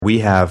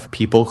We have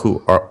people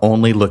who are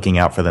only looking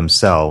out for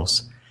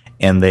themselves,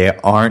 and they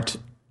aren't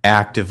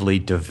actively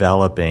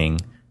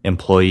developing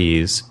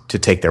employees to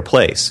take their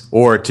place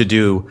or to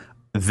do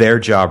their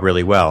job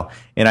really well.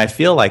 And I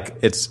feel like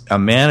it's a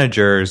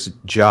manager's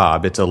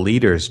job, it's a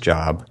leader's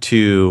job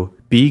to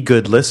be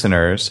good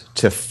listeners,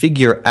 to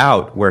figure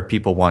out where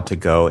people want to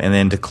go, and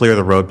then to clear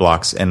the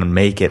roadblocks and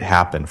make it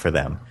happen for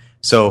them.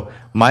 So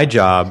my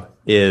job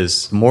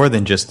is more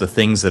than just the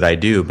things that I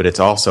do, but it's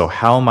also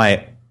how am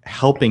I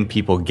helping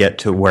people get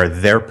to where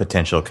their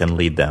potential can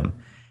lead them.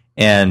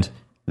 And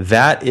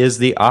that is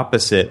the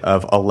opposite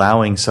of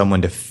allowing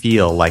someone to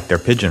feel like they're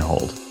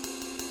pigeonholed.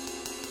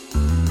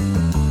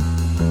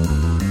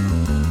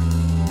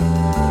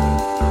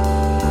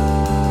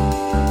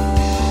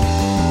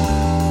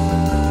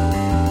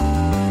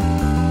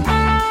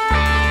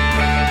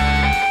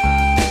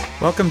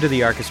 Welcome to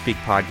the ArchiSpeak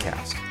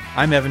podcast.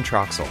 I'm Evan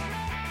Troxel.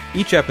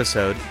 Each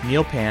episode,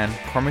 Neil Pan,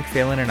 Cormac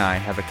Phelan, and I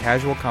have a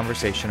casual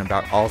conversation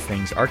about all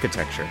things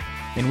architecture,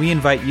 and we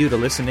invite you to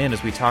listen in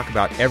as we talk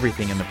about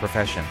everything in the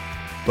profession,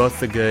 both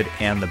the good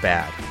and the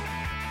bad.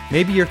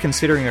 Maybe you're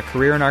considering a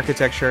career in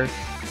architecture,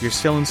 you're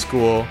still in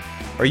school,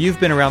 or you've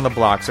been around the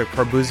blocks of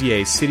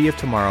Corbusier's City of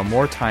Tomorrow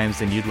more times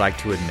than you'd like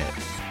to admit.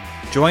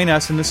 Join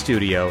us in the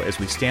studio as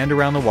we stand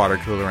around the water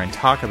cooler and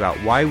talk about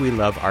why we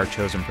love our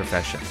chosen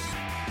profession.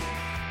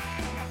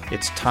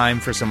 It's time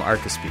for some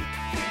ArchiSpeak.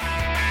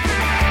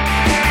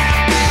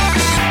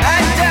 I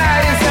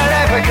died in South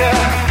Africa,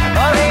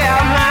 all the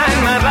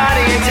outline, my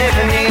body in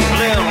Tiffany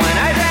blue. When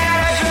I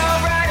died, I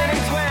drove right in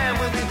and swam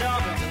with the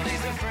dolphins and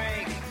Lisa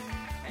Frank.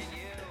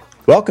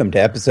 Welcome to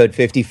episode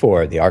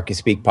 54 of the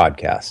ArchiSpeak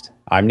podcast.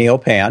 I'm Neil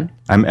Pan.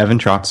 I'm Evan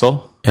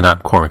Troxel. And I'm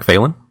Cormac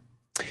Phelan.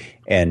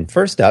 And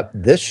first up,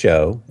 this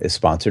show is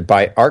sponsored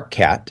by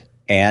ArcCat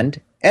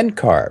and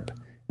NCARB.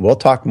 We'll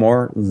talk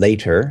more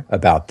later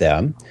about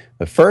them.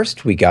 But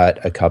first, we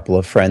got a couple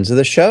of friends of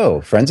the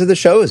show. Friends of the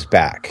show is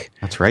back.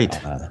 That's right.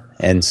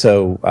 And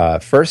so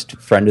first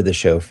friend of the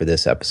show for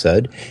this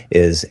episode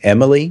is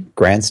Emily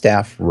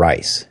Grandstaff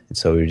Rice. And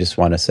so we just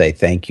want to say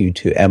thank you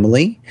to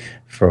Emily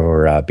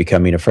for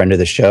becoming a friend of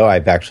the show.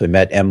 I've actually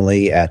met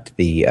Emily at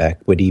the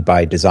Equity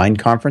by Design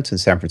conference in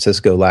San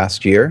Francisco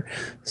last year.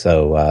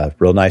 So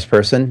real nice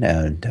person,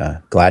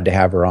 and glad to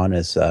have her on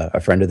as a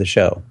friend of the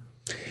show.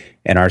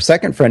 And our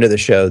second friend of the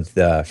show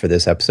for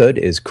this episode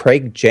is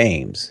Craig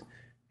James.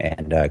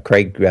 And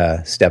Craig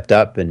stepped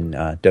up and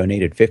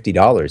donated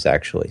 $50,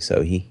 actually.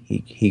 So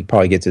he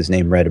probably gets his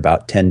name read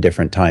about 10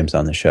 different times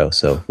on the show.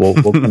 So we'll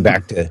come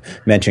back to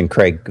mention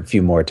Craig a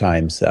few more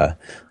times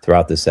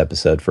throughout this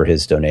episode for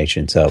his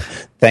donation. So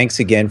thanks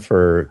again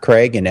for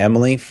Craig and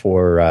Emily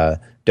for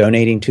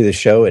donating to the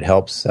show. It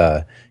helps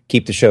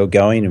keep the show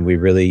going, and we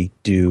really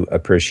do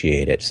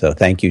appreciate it. So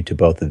thank you to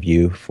both of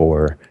you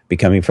for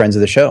becoming friends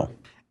of the show.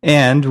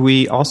 And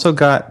we also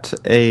got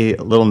a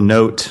little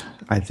note,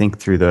 I think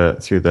through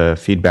the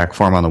feedback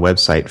form on the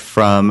website,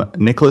 from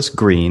Nicholas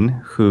Green,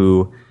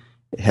 who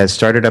has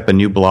started up a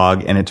new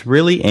blog, and it's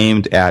really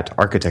aimed at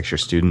architecture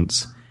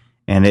students,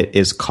 and it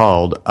is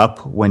called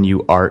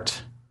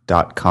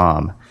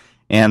upwhenyouart.com.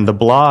 And the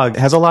blog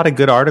has a lot of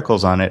good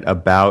articles on it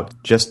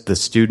about just the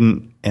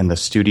student and the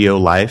studio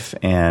life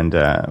and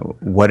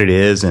what it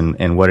is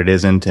and what it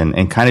isn't,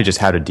 and kind of just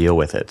how to deal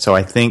with it. So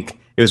I think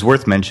it was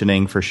worth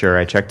mentioning for sure.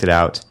 I checked it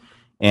out,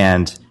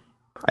 and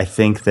I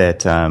think that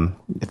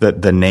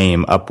the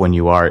name Up When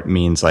You Art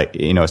means, like,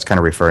 you know, it's kind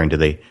of referring to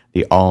the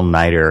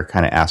all-nighter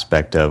kind of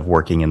aspect of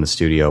working in the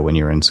studio when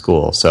you're in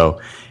school. So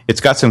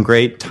it's got some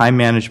great time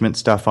management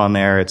stuff on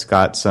there. It's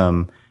got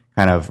some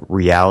kind of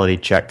reality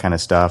check kind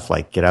of stuff,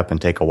 like get up and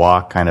take a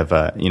walk, kind of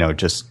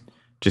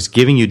just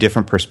giving you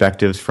different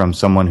perspectives from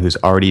someone who's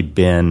already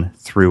been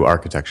through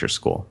architecture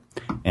school.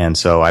 And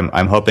so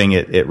I'm hoping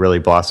it really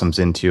blossoms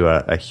into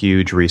a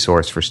huge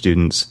resource for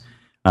students.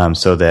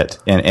 So that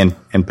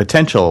and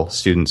potential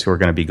students who are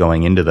going to be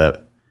going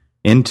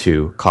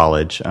into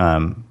college,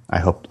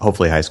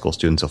 hopefully high school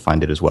students will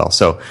find it as well.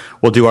 So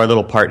we'll do our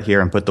little part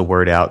here and put the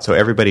word out. So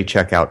everybody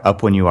check out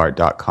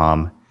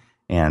upwhenyouart.com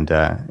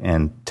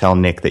and tell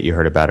Nick that you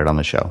heard about it on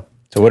the show.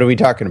 So what are we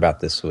talking about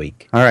this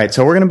week? All right,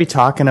 so we're going to be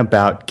talking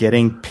about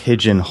getting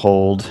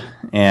pigeonholed,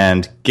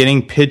 and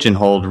getting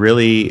pigeonholed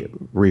really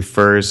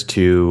refers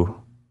to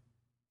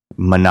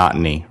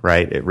monotony,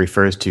 right? It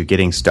refers to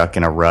getting stuck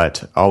in a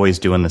rut, always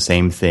doing the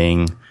same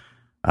thing,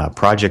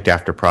 project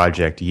after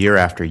project, year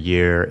after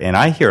year. And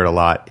I hear it a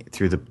lot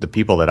through the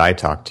people that I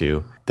talk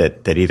to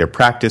that either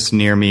practice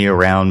near me,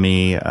 around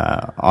me,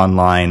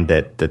 online,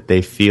 that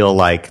they feel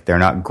like they're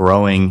not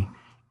growing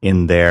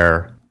in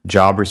their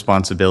job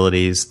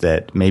responsibilities,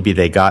 that maybe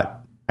they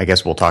got, I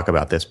guess we'll talk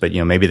about this, but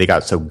maybe they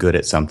got so good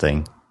at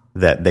something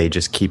that they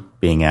just keep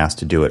being asked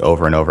to do it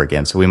over and over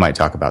again. So we might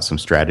talk about some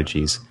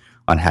strategies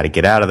on how to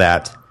get out of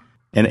that,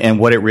 and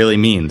what it really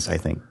means, I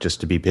think,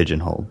 just to be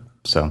pigeonholed.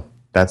 So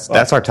that's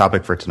our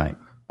topic for tonight.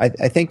 I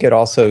think it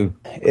also,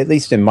 at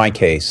least in my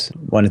case,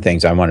 one of the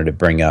things I wanted to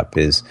bring up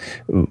is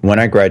when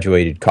I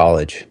graduated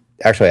college,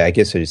 actually, I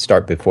guess I should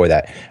start before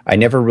that, I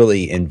never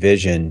really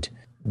envisioned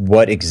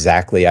what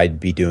exactly I'd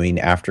be doing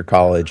after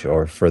college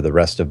or for the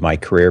rest of my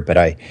career.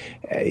 But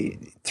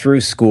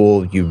through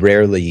school, you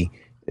rarely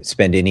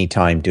spend any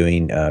time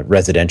doing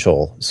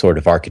residential sort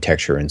of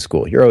architecture in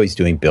school. You're always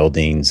doing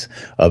buildings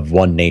of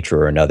one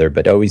nature or another,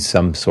 but always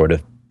some sort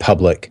of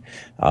public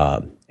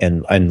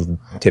and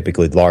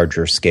typically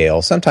larger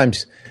scale.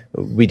 Sometimes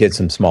we did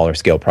some smaller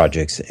scale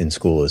projects in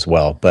school as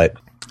well, but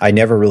I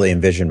never really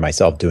envisioned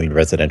myself doing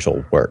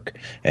residential work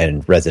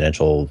and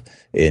residential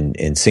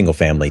in single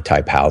family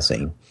type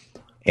housing,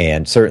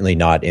 and certainly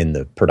not in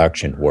the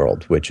production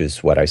world, which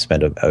is what I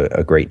spent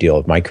a great deal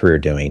of my career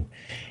doing.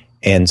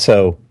 And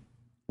so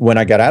when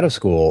I got out of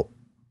school,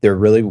 there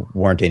really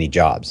weren't any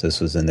jobs. This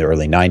was in the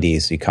early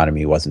 90s. The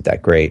economy wasn't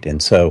that great.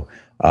 And so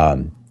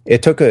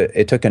it took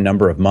a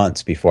number of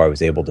months before I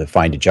was able to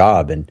find a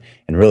job. And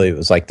really, it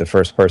was like the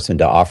first person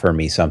to offer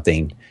me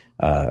something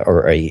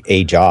or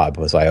a job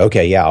was like,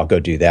 okay, yeah, I'll go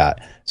do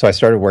that. So I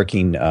started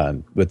working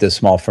with this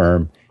small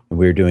firm. And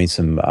we were doing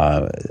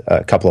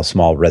a couple of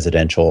small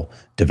residential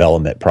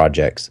development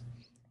projects.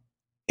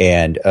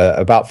 And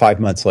about 5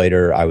 months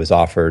later, I was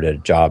offered a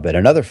job at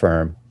another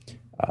firm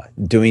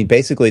doing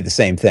basically the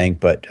same thing,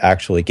 but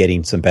actually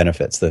getting some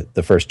benefits.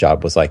 The first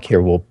job was like,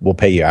 here, we'll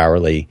pay you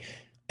hourly,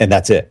 and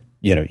that's it.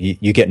 You know,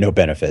 you get no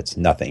benefits,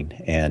 nothing.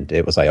 And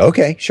it was like,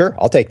 okay, sure,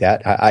 I'll take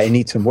that. I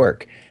need some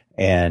work.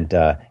 And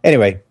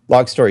anyway,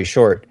 long story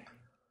short,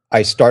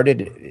 I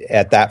started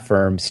at that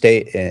firm,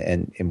 stayed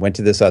and went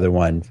to this other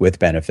one with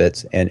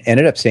benefits, and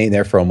ended up staying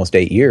there for almost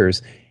 8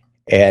 years.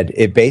 And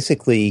it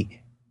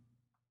basically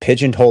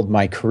pigeonholed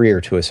my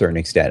career to a certain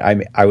extent.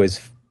 I was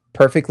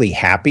perfectly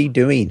happy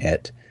doing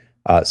it,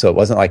 so it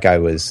wasn't like I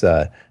was,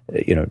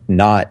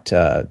 not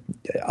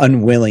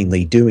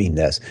unwillingly doing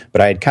this.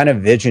 But I had kind of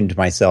visioned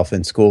myself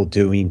in school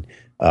doing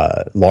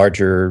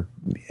larger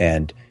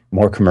and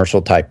more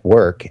commercial type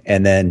work,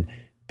 and then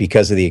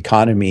because of the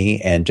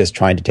economy and just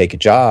trying to take a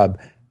job,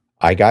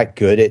 I got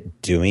good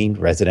at doing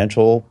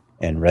residential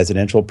and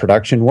residential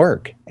production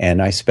work.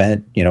 And I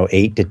spent,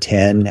 8 to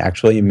 10,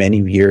 actually many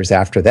years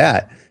after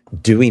that,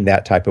 doing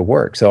that type of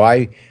work. So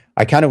I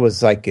kind of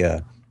was like,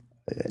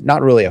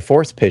 not really a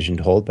forced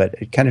pigeonhole, but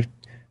it kind of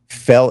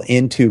fell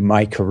into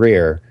my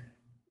career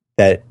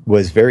that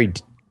was very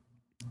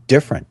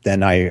different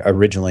than I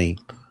originally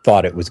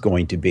thought it was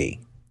going to be.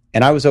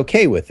 And I was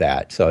okay with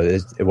that. So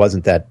it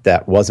wasn't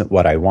that wasn't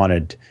what I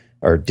wanted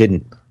or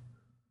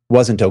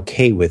wasn't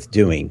okay with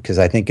doing. Because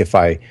I think if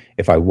I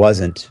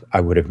wasn't,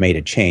 I would have made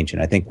a change.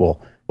 And I think we'll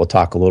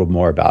talk a little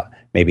more about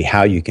maybe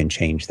how you can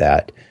change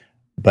that.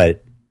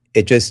 But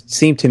it just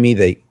seemed to me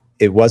that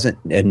it wasn't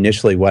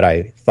initially what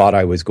I thought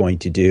I was going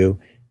to do.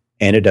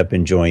 Ended up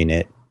enjoying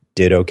it,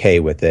 did okay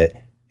with it,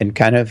 and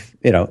kind of,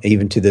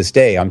 even to this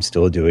day, I'm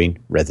still doing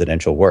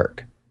residential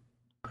work.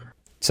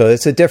 So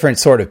it's a different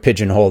sort of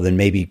pigeonhole than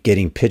maybe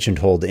getting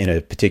pigeonholed in a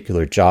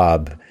particular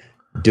job,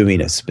 doing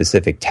a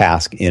specific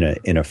task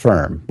in a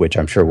firm, which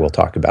I'm sure we'll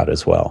talk about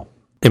as well.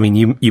 I mean,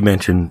 you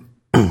mentioned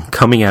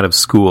coming out of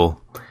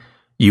school,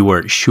 you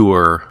weren't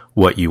sure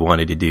what you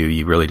wanted to do.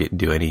 You really didn't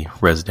do any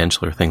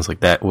residential or things like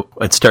that.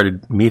 It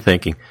started me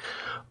thinking,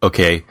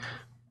 okay,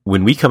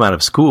 when we come out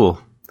of school,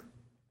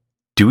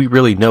 do we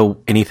really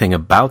know anything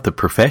about the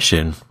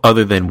profession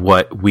other than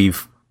what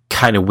we've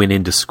kind of went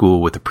into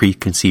school with a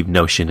preconceived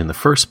notion in the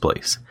first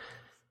place?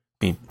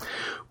 I mean,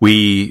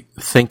 we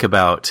think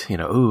about, I'm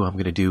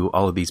going to do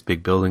all of these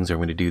big buildings, or I'm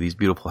going to do these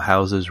beautiful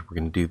houses, or we're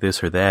going to do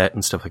this or that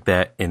and stuff like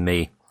that.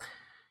 And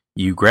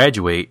you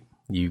graduate,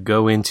 you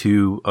go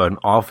into an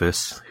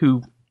office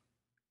who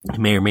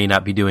may or may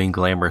not be doing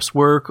glamorous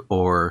work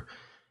or,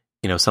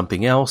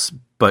 something else,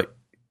 but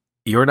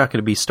you're not going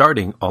to be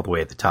starting all the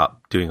way at the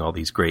top doing all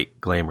these great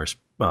glamorous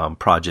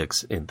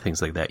projects and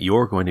things like that.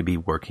 You're going to be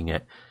working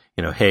at,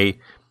 hey,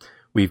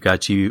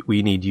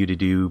 we need you to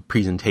do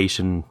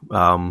presentation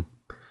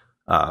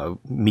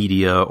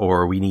media,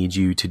 or we need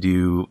you to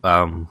do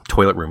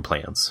toilet room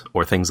plans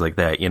or things like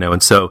that,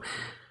 And so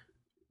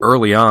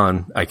early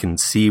on, I can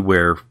see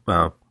where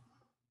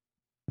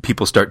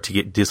people start to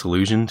get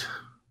disillusioned,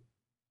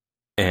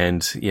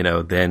 and,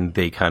 then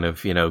they kind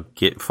of,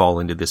 fall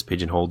into this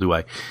pigeonhole. Do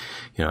I,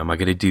 am I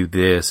going to do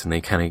this? And they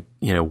kind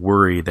of,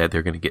 worry that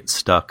they're going to get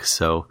stuck.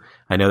 So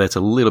I know that's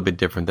a little bit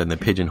different than the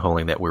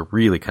pigeonholing that we're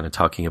really kind of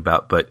talking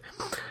about. But,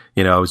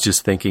 I was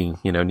just thinking,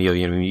 Neil,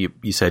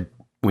 you said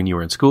when you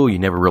were in school, you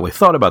never really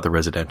thought about the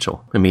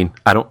residential. I mean,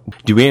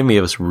 do any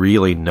of us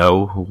really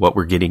know what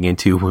we're getting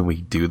into when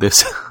we do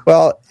this?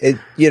 Well,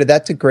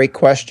 that's a great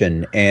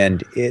question.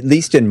 And at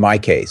least in my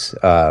case,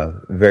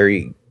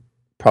 very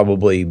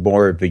probably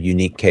more of a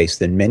unique case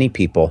than many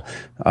people.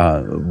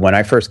 When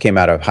I first came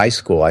out of high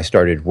school, I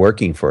started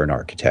working for an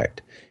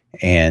architect.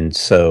 And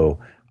so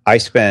I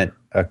spent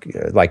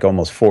like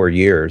almost 4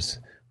 years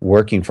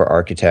working for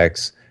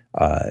architects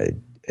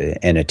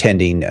and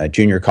attending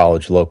junior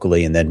college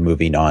locally, and then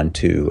moving on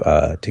to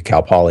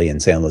Cal Poly in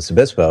San Luis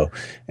Obispo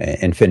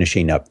and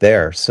finishing up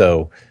there.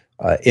 So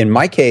in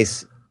my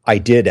case, I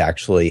did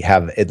actually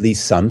have at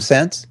least some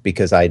sense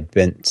because I'd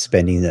been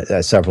spending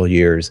several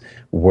years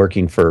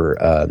working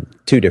for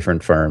 2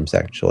 different firms,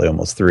 actually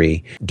almost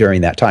 3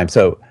 during that time.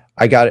 So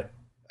I got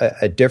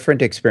a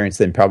different experience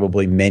than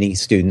probably many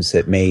students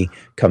that may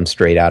come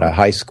straight out of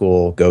high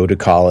school, go to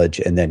college,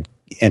 and then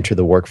enter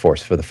the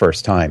workforce for the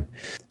first time.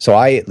 So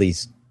I at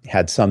least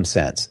had some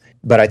sense,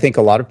 but I think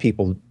a lot of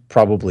people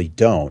probably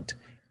don't.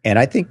 And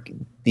I think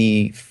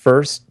the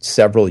first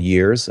several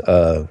years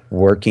of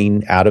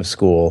working out of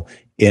school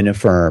in a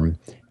firm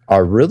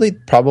are really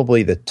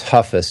probably the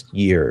toughest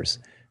years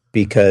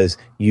because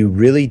you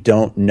really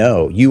don't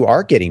know. You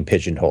are getting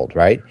pigeonholed,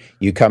 right?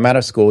 You come out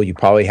of school, you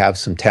probably have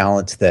some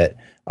talents that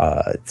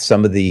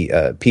some of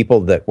the people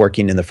that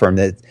working in the firm,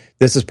 that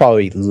this is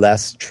probably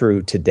less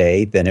true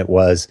today than it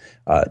was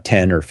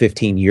 10 or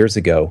 15 years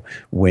ago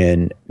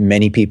when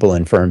many people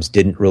in firms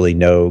didn't really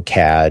know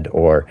CAD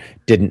or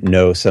didn't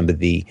know some of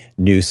the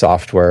new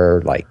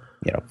software like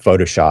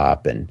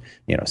Photoshop and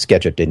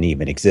SketchUp didn't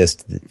even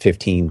exist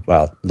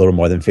a little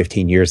more than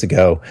 15 years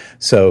ago.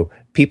 So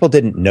people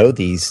didn't know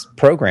these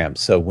programs.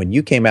 So when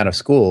you came out of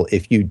school,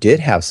 if you did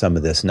have some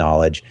of this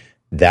knowledge,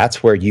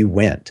 that's where you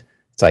went.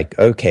 It's like,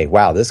 okay,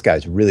 wow, this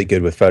guy's really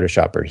good with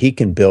Photoshop, or he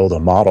can build a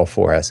model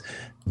for us.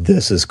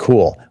 This is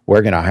cool.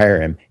 We're going to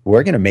hire him.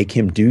 We're going to make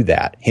him do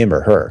that, him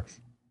or her.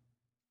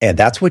 And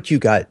that's what you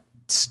got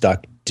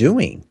stuck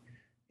doing.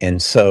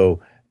 And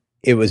so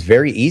it was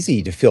very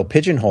easy to feel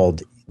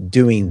pigeonholed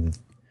doing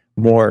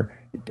more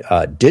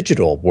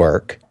digital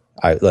work.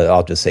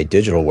 I'll just say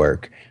digital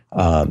work.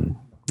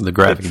 The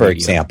graphic for media.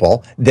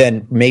 example,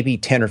 then maybe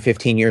 10 or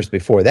 15 years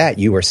before that,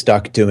 you were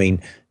stuck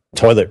doing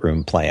toilet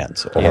room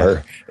plans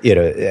or,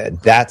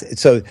 that.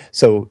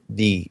 So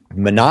the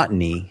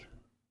monotony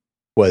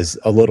was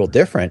a little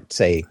different,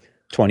 say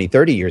 20,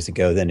 30 years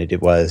ago than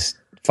it was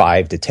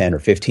 5 to 10 or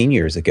 15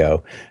 years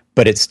ago,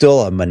 but it's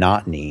still a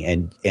monotony.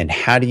 And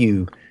how do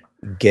you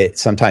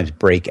sometimes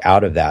break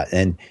out of that?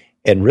 And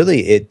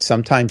really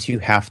sometimes you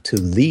have to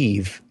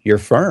leave your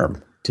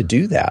firm to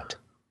do that,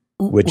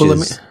 which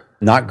is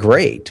not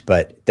great,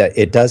 but that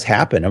it does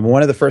happen. I mean,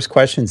 one of the first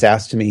questions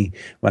asked to me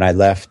when I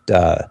left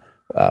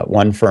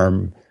one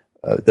firm,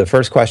 the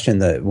first question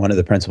that one of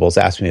the principals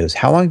asked me was,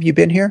 "How long have you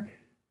been here?"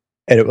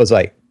 And it was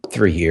like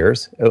 3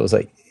 years. It was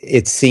like,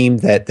 it seemed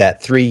that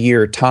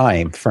 3-year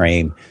time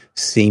frame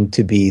seemed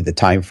to be the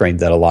time frame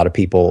that a lot of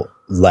people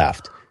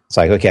left. It's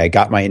like, okay, I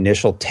got my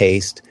initial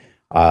taste.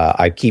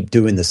 I keep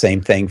doing the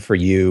same thing for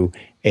you,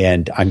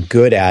 and I'm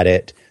good at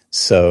it.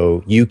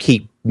 So you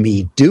keep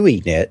me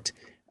doing it,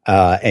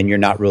 and you're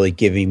not really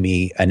giving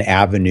me an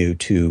avenue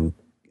to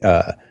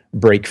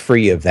break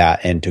free of that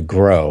and to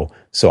grow.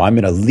 So I'm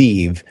going to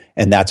leave,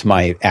 and that's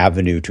my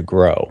avenue to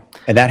grow.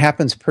 And that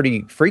happens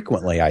pretty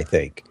frequently, I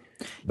think.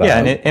 But, yeah,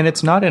 and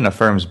it's not in a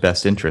firm's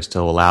best interest to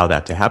allow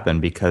that to happen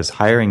because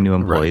hiring new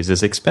employees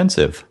is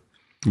expensive.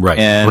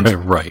 Right.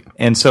 Right.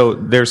 And so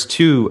there's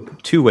two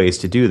ways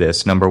to do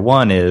this. Number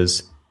one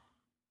is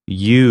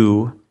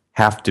you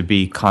have to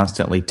be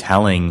constantly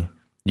telling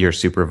your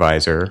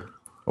supervisor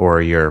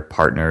or your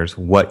partners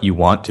what you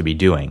want to be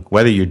doing,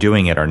 whether you're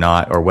doing it or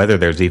not, or whether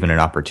there's even an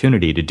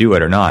opportunity to do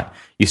it or not.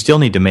 You still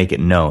need to make it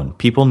known.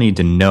 People need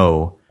to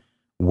know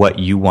what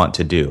you want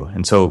to do.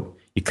 And so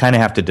you kind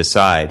of have to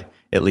decide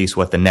at least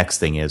what the next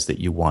thing is that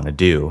you want to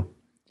do.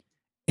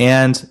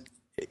 And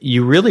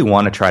you really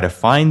want to try to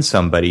find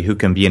somebody who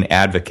can be an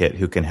advocate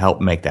who can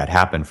help make that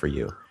happen for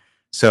you.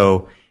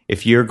 So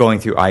if you're going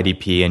through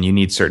IDP and you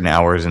need certain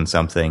hours in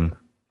something,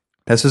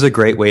 this is a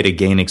great way to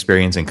gain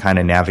experience and kind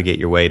of navigate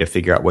your way to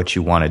figure out what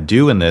you want to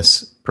do in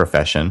this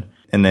profession.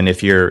 And then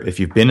if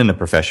you've been in the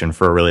profession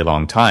for a really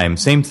long time,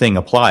 same thing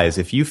applies.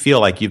 If you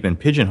feel like you've been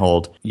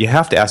pigeonholed, you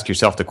have to ask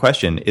yourself the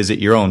question, is it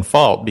your own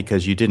fault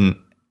because you didn't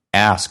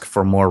ask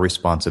for more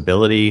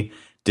responsibility,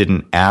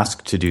 didn't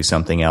ask to do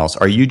something else?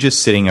 Are you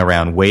just sitting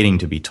around waiting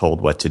to be told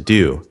what to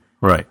do?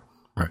 Right.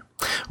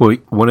 Well,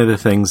 one of the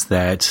things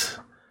that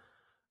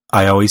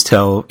I always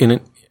tell,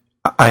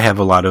 I have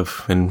a lot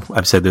of, and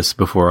I've said this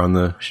before on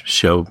the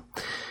show,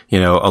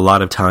 a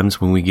lot of times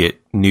when we get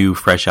new,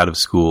 fresh out of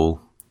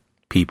school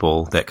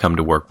people that come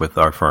to work with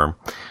our firm,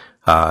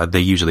 they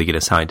usually get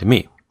assigned to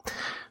me,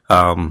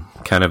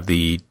 kind of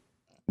the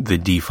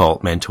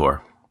default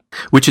mentor,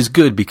 which is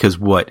good because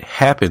what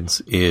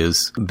happens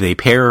is they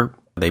pair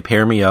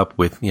me up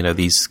with,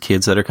 these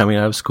kids that are coming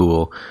out of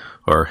school,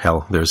 or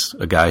hell, there's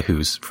a guy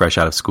who's fresh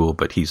out of school,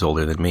 but he's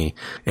older than me.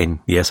 And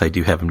yes, I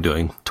do have him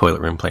doing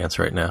toilet room plants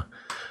right now.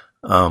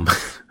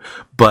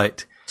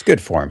 But it's good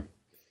for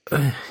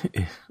him.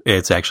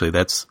 It's actually,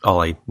 that's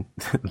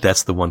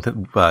the one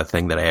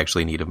thing that I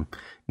actually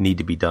need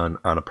to be done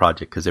on a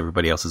project because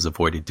everybody else has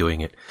avoided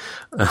doing it.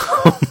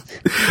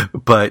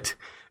 But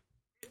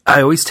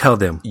I always tell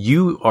them,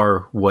 you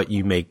are what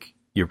you make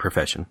your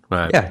profession.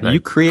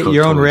 You create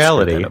your own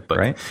reality,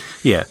 right?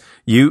 Yeah.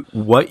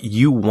 What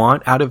you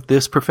want out of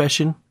this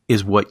profession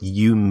is what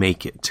you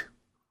make it.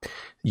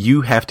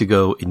 You have to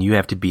go and you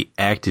have to be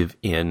active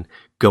in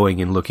going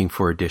and looking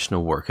for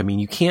additional work. I mean,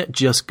 you can't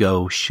just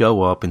go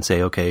show up and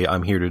say, okay,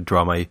 I'm here to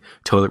draw my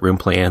toilet room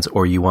plans,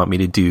 or you want me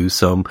to do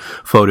some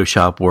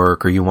Photoshop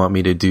work, or you want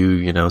me to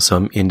do,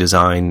 some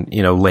InDesign,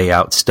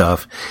 layout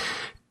stuff,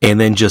 and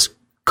then just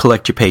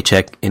collect your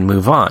paycheck and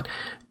move on.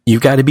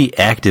 You've got to be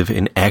active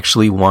in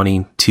actually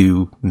wanting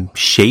to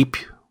shape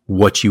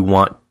what you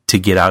want to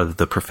get out of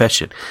the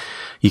profession.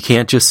 You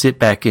can't just sit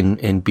back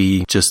and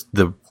be just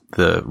the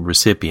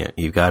recipient.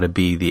 You've got to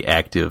be the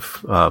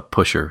active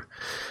pusher.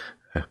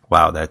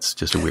 Wow, that's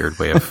just a weird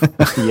way of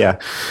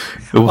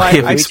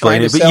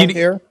explaining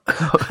it.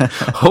 But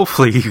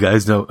hopefully, you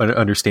guys don't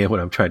understand what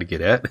I'm trying to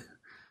get at.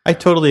 I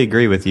totally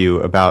agree with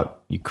you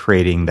about you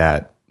creating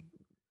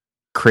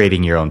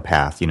your own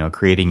path.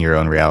 Creating your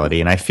own reality.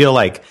 And I feel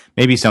like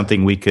maybe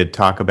something we could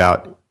talk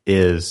about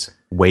is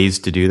ways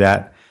to do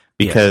that,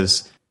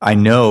 because I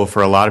know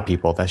for a lot of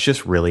people that's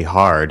just really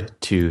hard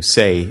to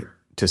say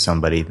to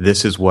somebody,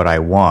 "This is what I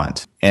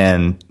want,"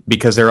 and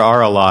because there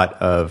are a lot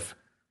of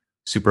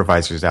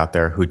supervisors out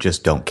there who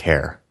just don't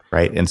care,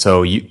 right? And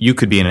so you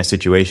could be in a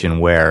situation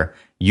where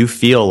you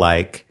feel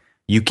like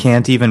you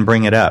can't even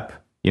bring it up,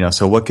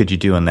 so what could you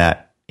do in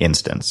that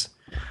instance?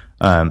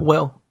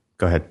 Go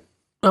ahead.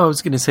 I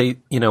was going to say,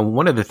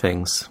 one of the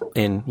things,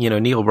 and,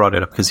 Neil brought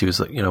it up because he was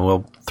like,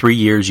 3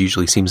 years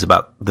usually seems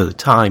about the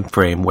time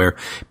frame where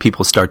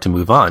people start to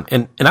move on.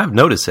 And I've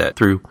noticed that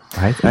through.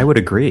 I would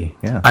agree.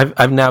 Yeah.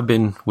 I've now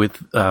been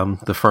with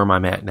the firm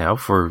I'm at now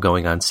for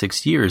going on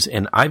 6 years,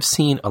 and I've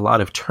seen a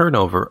lot of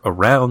turnover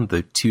around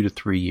the 2 to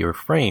 3 year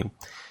frame.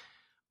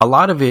 A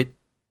lot of it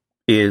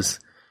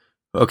is,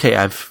 okay,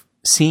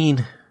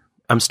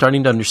 I'm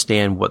starting to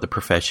understand what the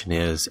profession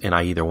is, and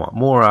I either want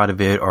more out of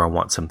it or I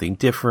want something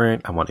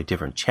different. I want a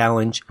different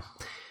challenge.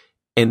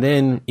 And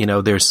then,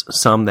 there's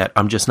some that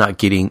I'm just not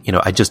getting,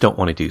 I just don't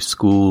want to do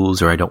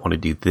schools, or I don't want to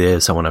do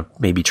this. I want to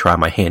maybe try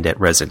my hand at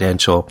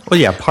residential. Well,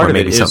 yeah, part of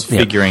it is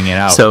figuring it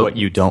out, what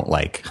you don't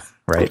like,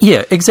 right?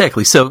 Yeah,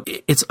 exactly. So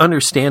it's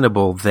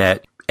understandable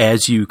that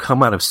as you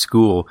come out of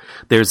school,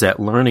 there's that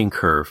learning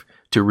curve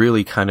to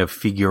really kind of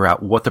figure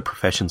out what the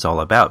profession's all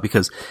about.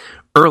 Because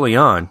early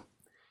on,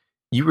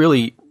 you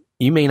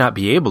may not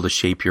be able to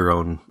shape your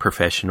own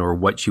profession or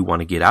what you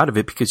want to get out of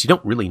it because you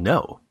don't really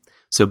know.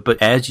 So,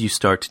 but as you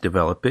start to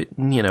develop it,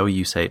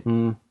 you say,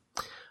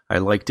 I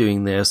like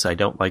doing this, I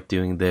don't like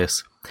doing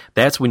this.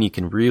 That's when you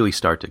can really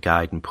start to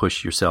guide and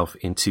push yourself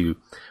into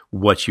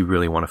what you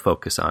really want to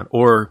focus on.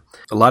 Or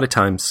a lot of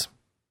times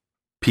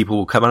people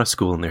will come out of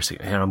school and they're saying,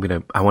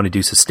 I want to do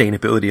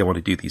sustainability, I want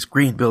to do these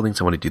green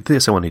buildings, I want to do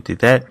this, I want to do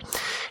that.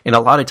 And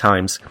a lot of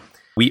times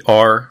we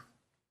are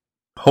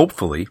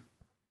hopefully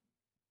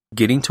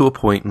getting to a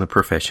point in the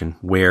profession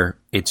where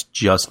it's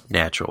just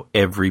natural.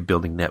 Every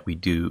building that we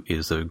do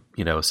is a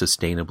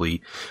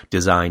sustainably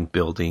designed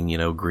building,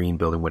 green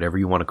building, whatever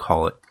you want to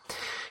call it.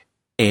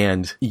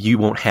 And you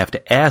won't have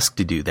to ask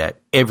to do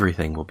that.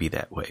 Everything will be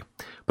that way.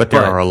 But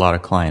there are a lot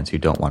of clients who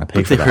don't want to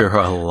pay for that. There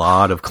are a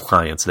lot of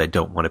clients that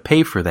don't want to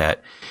pay for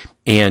that.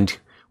 And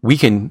we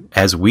can,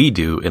 as we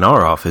do in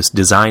our office,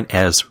 design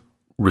as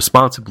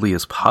responsibly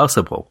as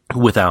possible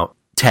without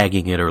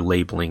tagging it or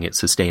labeling it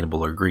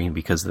sustainable or green,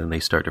 because then they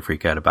start to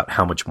freak out about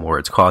how much more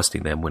it's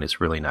costing them when it's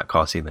really not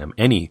costing them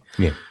any.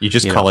 Yeah, you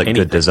just call it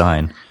anything. Good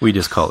design. We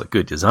just call it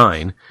good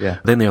design. Yeah.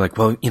 Then they're like,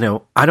 well,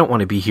 I don't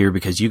want to be here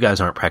because you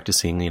guys aren't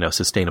practicing,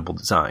 sustainable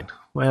design.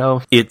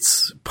 Well,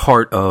 it's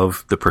part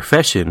of the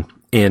profession,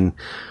 and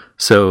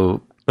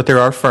so. But there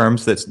are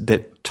firms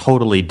that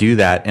totally do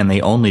that, and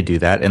they only do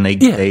that, and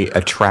they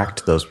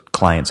attract those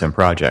clients and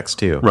projects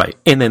too. Right,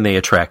 and then they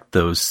attract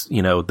those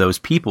those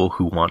people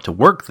who want to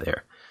work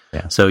there.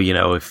 Yeah. So,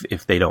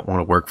 if they don't want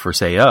to work for,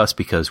 say, us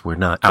because we're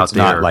not out there. It's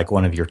not like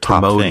one of your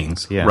top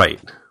things. Yeah. Right.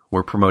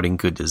 We're promoting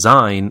good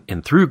design,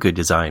 and through good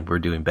design, we're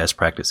doing best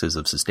practices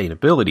of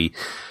sustainability.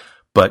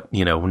 But,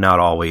 not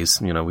always.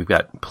 We've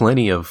got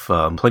plenty of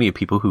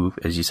people who,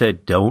 as you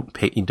said, don't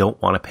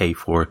want to pay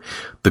for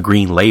the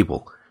green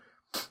label.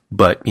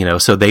 But,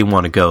 so they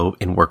want to go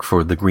and work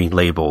for the green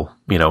label,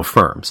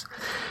 firms.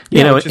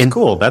 Which is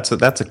cool. That's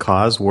a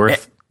cause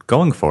worth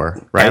going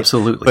for, right?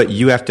 Absolutely. But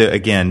you have to,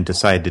 again,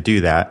 decide to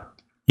do that.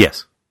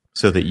 Yes.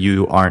 So that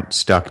you aren't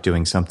stuck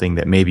doing something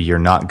that maybe you're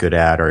not good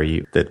at, or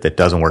that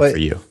doesn't work for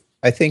you.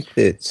 I think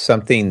that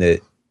something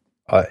that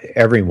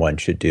everyone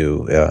should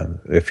do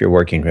if you're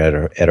working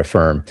at a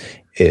firm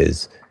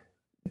is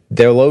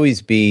there'll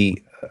always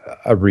be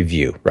a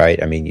review,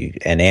 right? I mean,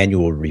 an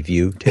annual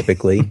review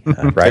typically,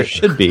 right? There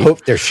should be.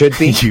 There should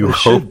be. You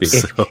hope be.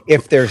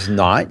 If there's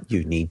not,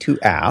 you need to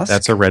ask.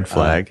 That's a red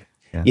flag.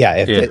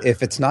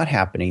 If it's not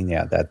happening,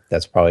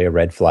 that's probably a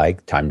red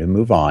flag. Time to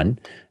move on.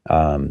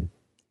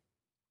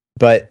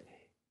 But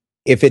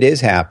if it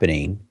is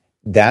happening,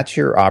 that's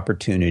your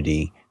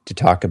opportunity to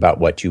talk about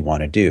what you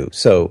want to do.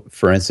 So,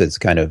 for instance,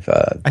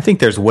 I think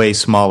there's way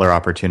smaller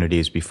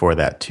opportunities before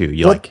that too.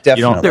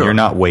 You're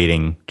not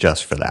waiting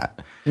just for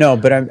that. No,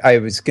 but I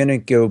was going to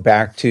go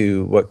back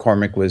to what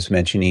Cormac was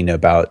mentioning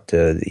about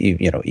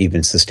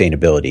even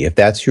sustainability. If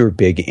that's your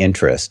big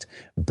interest,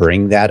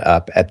 bring that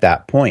up at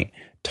that point.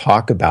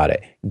 talk about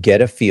it,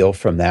 get a feel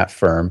from that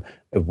firm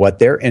of what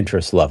their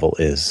interest level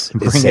is.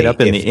 Bring it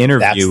up in the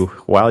interview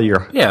while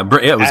you're... I was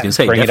going to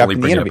say, definitely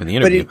bring it up in the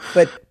interview.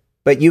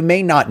 But you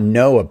may not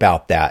know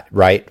about that,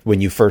 right? When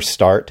you first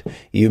start,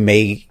 you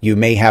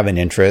may have an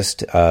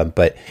interest,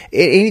 but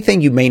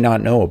anything you may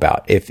not know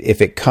about,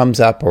 if it comes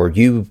up or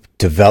you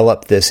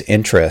develop this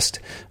interest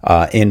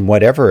in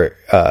whatever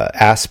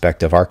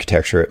aspect of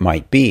architecture it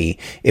might be,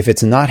 if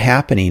it's not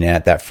happening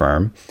at that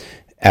firm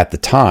at the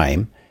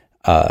time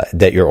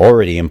that you're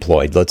already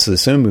employed, let's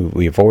assume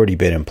we've already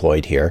been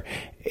employed here.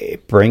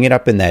 Bring it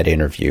up in that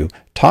interview,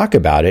 talk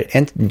about it,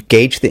 and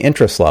gauge the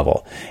interest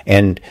level.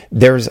 And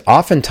there's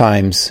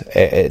oftentimes,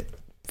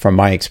 from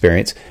my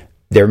experience,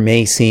 there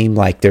may seem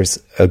like there's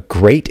a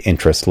great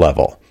interest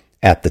level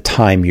at the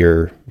time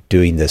you're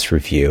doing this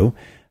review,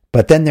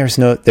 but then there's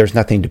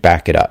nothing to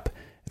back it up.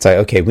 It's like,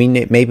 okay,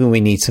 maybe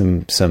we need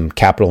some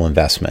capital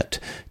investment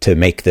to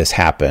make this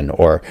happen,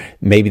 or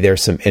maybe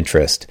there's some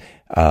interest.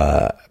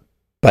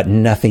 But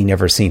nothing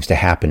ever seems to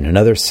happen.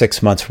 Another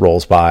 6 months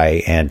rolls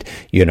by, and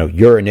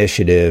your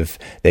initiative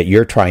that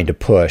you're trying to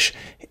push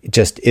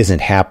just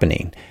isn't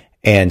happening.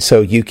 And so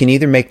you can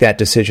either make that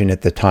decision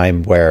at the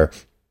time where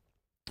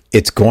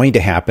it's going to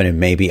happen, and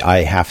maybe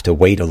I have to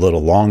wait a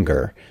little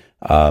longer,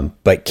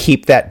 but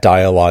keep that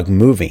dialogue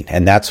moving.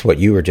 And that's what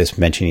you were just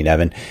mentioning,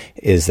 Evan,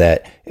 is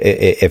that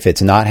if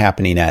it's not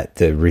happening at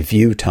the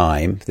review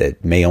time,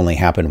 that may only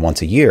happen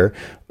once a year,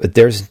 but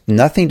there's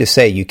nothing to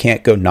say you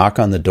can't go knock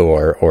on the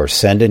door or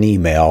send an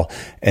email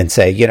and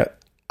say,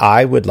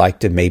 I would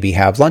like to maybe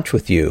have lunch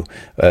with you.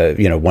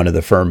 One of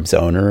the firm's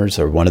owners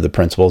or one of the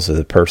principals or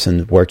the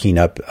person working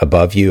up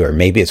above you, or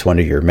maybe it's one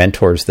of your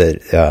mentors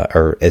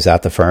that is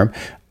at the firm.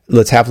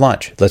 Let's have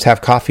lunch. Let's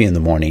have coffee in the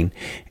morning.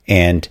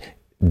 And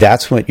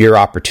that's what your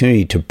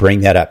opportunity to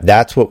bring that up.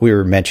 That's what we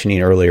were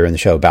mentioning earlier in the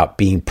show about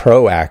being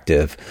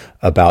proactive,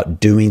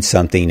 about doing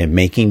something and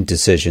making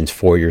decisions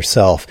for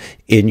yourself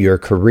in your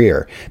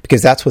career,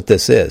 because that's what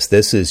this is.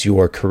 This is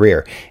your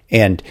career.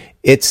 And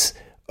it's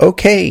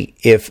okay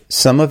if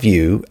some of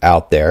you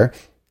out there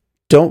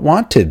don't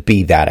want to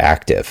be that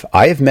active.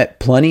 I have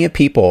met plenty of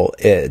people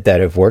that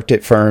have worked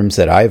at firms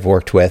that I've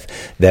worked with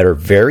that are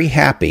very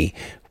happy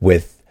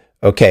with,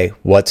 okay,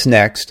 what's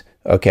next?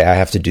 Okay, I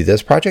have to do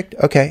this project.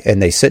 Okay.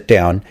 And they sit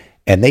down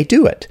and they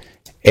do it.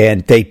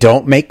 And they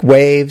don't make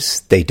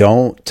waves. They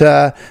don't,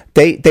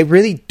 they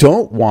really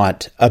don't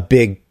want a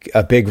big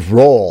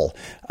role.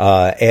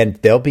 And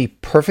they'll be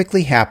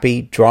perfectly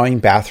happy drawing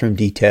bathroom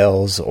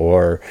details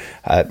or,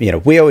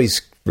 we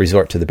always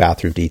resort to the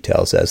bathroom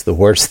details as the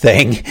worst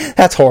thing.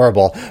 That's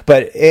horrible,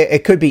 but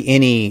it could be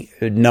any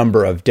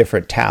number of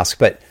different tasks,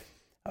 but,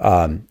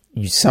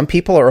 some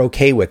people are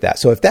okay with that.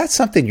 So if that's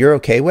something you're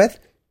okay with,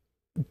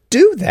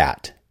 do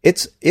that.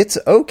 It's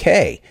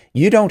okay.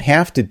 You don't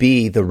have to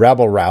be the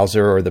rebel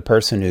rouser or the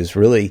person who's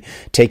really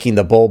taking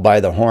the bull by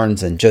the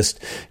horns and just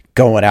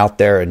going out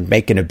there and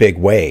making a big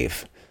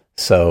wave.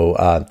 So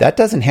that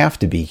doesn't have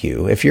to be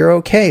you. If you're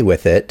okay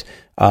with it,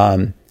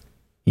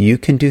 you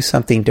can do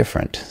something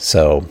different.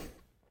 So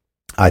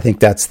I think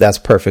that's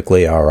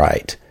perfectly all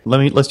right.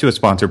 Let's do a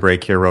sponsor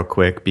break here real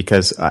quick,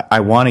 because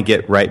I want to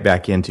get right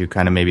back into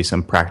kind of maybe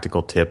some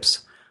practical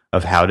tips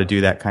of how to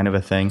do that kind of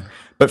a thing.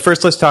 But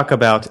first, let's talk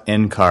about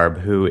NCARB,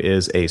 who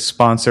is a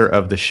sponsor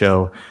of the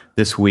show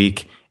this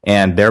week,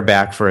 and they're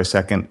back for a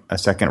second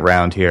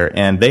round here.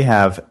 And they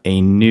have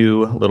a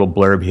new little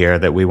blurb here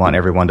that we want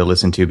everyone to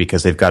listen to,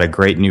 because they've got a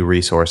great new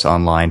resource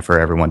online for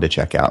everyone to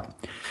check out.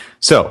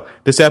 So,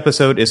 this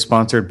episode is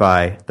sponsored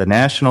by the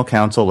National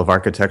Council of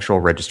Architectural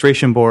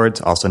Registration Boards,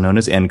 also known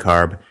as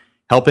NCARB,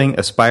 helping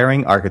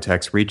aspiring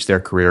architects reach their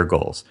career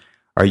goals.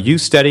 Are you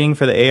studying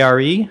for the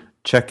ARE?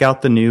 Check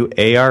out the new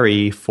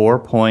ARE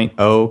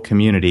 4.0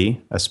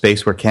 community, a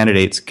space where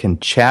candidates can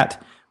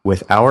chat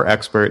with our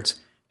experts,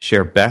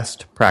 share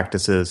best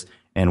practices,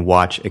 and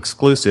watch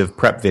exclusive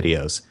prep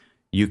videos.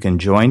 You can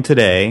join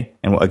today,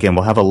 and again,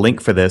 we'll have a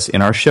link for this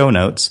in our show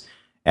notes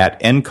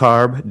at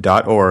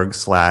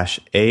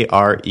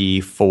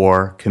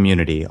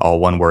ncarb.org/ARE4community, all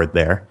one word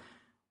there.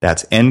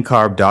 That's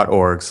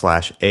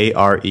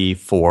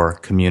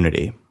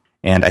ncarb.org/ARE4community.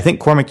 And I think,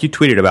 Cormac, you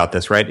tweeted about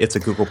this, right? It's a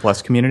Google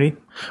Plus community?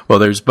 Well,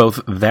 there's both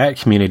that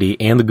community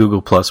and the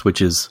Google Plus,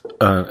 which is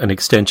an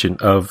extension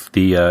of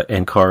the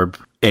NCARB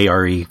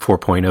ARE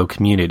 4.0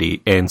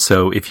 community. And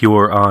so if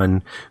you're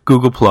on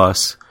Google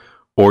Plus,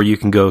 or you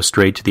can go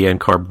straight to the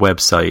NCARB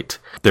website,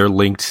 they're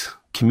linked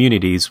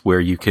communities where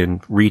you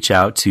can reach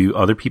out to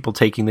other people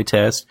taking the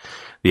test,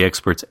 the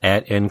experts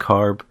at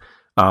NCARB.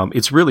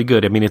 It's really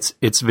good. I mean,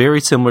 it's very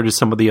similar to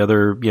some of the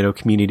other,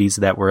 communities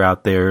that were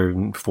out there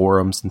and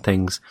forums and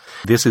things.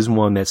 This is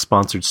one that's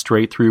sponsored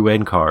straight through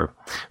NCARB.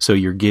 So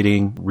you're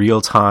getting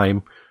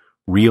real-time,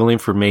 real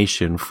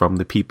information from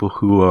the people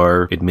who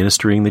are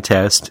administering the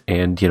test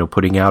and,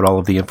 putting out all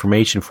of the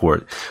information for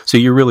it. So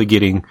you're really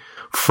getting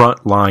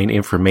frontline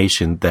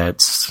information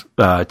that's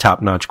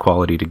top-notch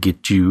quality to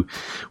get you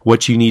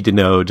what you need to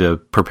know to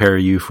prepare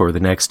you for the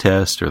next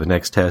test or the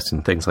next test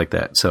and things like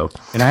that. So,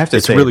 and I have to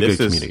it's say, a really this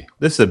good is, community.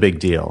 This is a big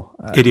deal.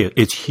 It is.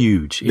 It's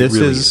huge. It This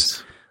really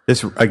is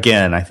this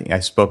again. I think I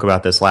spoke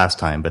about this last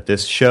time, but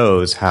this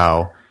shows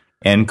how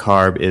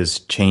NCARB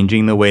is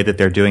changing the way that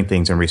they're doing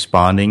things and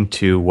responding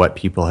to what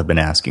people have been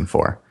asking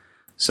for.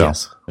 So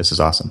Yes. this is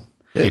awesome.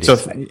 It So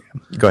is.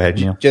 go ahead,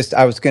 Neil.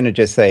 I was going to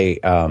just say,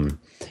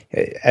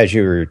 as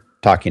you were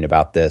talking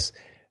about this,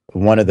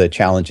 one of the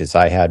challenges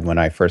I had when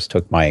I first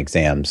took my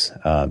exams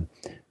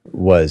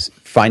was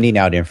finding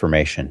out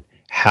information.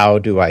 How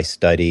do I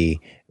study?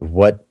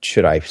 What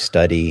should I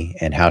study?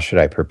 And how should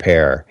I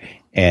prepare?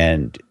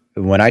 And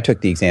when I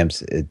took the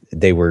exams,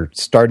 they were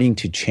starting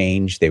to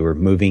change. They were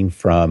moving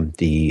from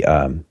the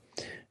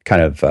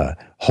kind of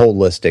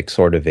holistic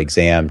sort of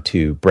exam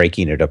to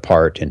breaking it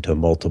apart into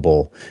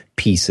multiple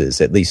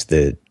pieces. At least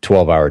the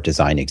 12-hour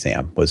design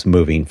exam was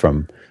moving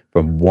from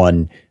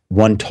one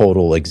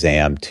total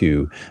exam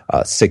to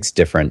 6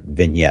 different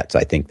vignettes,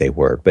 I think they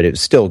were. But it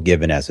was still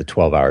given as a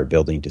 12-hour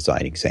building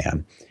design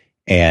exam.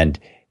 And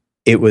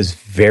it was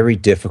very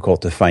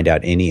difficult to find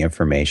out any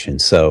information.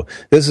 So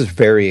this is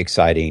very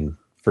exciting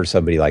for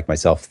somebody like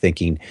myself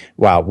thinking,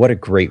 wow, what a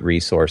great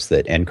resource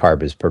that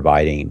NCARB is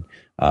providing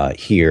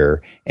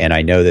here. And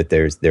I know that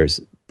there's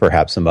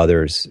perhaps some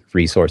others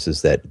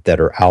resources that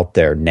are out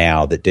there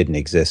now that didn't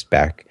exist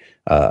back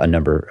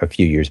a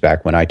few years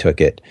back when I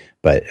took it.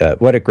 But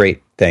what a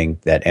great thing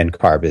that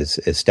NCARB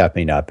is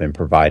stepping up and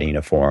providing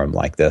a forum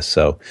like this.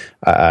 So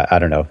I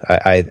don't know.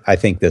 I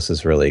think this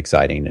is really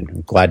exciting, and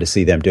I'm glad to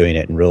see them doing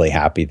it, and really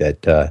happy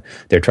that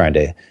they're trying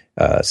to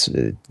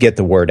get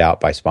the word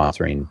out by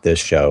sponsoring this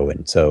show.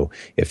 And so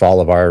if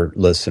all of our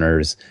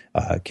listeners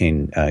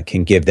can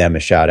give them a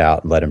shout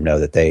out and let them know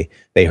that they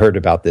heard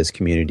about this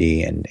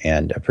community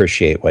and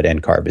appreciate what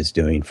NCARB is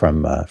doing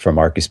from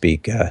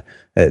ArchiSpeak,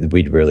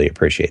 we'd really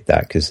appreciate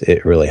that, because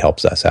it really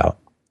helps us out.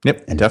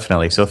 Yep,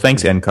 definitely. So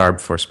thanks, NCARB,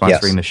 for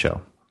sponsoring the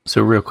show.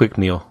 So real quick,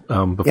 Neil,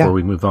 before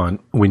we move on,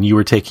 when you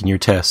were taking your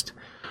test,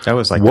 That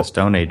was like the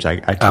Stone Age. I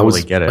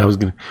totally get it. I was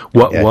gonna.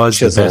 What was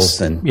the chisels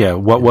best?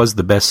 What was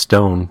the best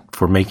stone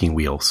for making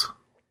wheels?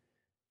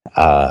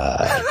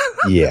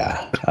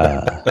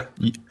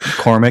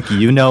 Cormac,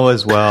 you know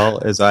as well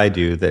as I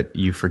do that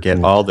you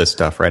forget all this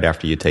stuff right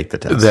after you take the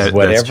test. That-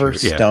 Whatever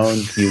that's true, yeah. stone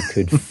you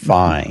could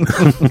find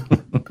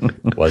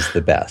was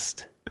the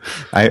best.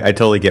 I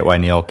totally get why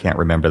Neil can't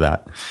remember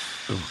that.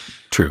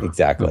 True,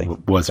 Exactly.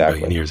 It was a Exactly.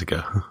 billion years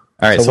ago.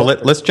 All right, so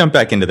let's jump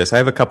back into this. I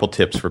have a couple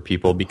tips for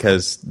people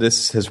because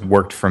this has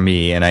worked for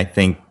me, and I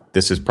think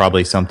this is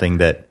probably something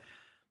that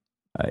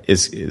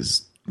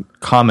is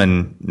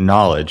common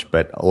knowledge,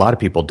 but a lot of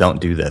people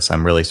don't do this.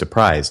 I'm really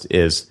surprised.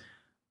 Is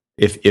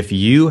if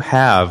you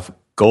have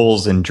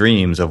goals and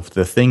dreams of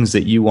the things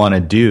that you want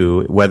to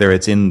do, whether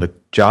it's in the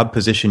job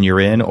position you're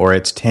in or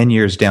it's 10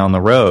 years down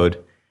the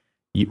road,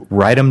 you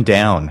write them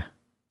down.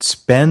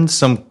 Spend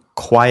some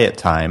quiet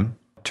time.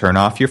 Turn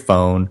off your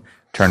phone.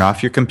 Turn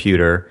off your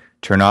computer.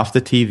 Turn off the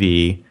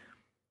TV.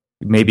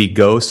 Maybe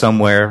go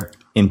somewhere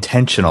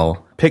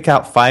intentional. Pick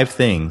out 5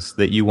 things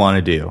that you want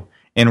to do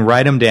and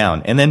write them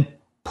down. And then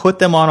put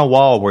them on a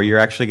wall where you're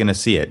actually going to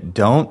see it.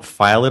 Don't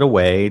file it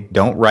away.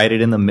 Don't write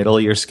it in the middle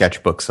of your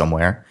sketchbook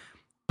somewhere.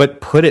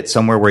 But put it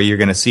somewhere where you're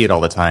going to see it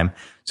all the time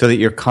so that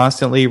you're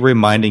constantly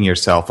reminding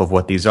yourself of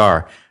what these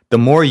are. The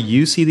more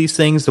you see these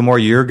things, the more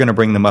you're going to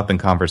bring them up in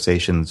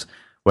conversations,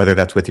 whether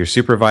that's with your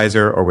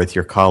supervisor or with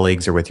your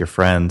colleagues or with your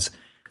friends,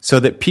 so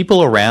that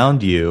people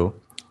around you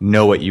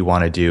know what you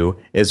want to do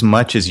as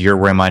much as you're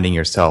reminding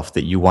yourself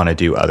that you want to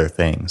do other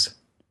things.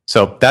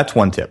 So that's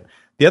one tip.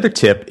 The other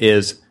tip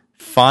is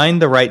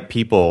find the right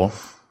people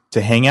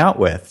to hang out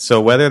with. So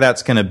whether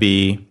that's going to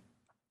be,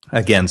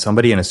 again,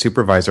 somebody in a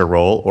supervisor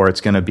role, or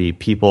it's going to be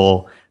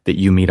people that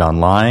you meet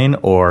online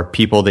or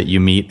people that you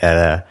meet at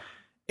a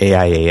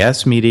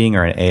AIAS meeting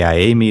or an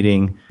AIA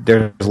meeting,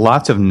 there's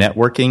lots of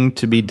networking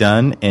to be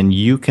done, and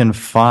you can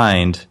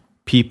find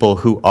people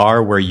who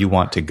are where you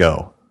want to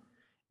go.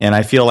 And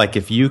I feel like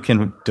if you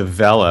can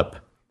develop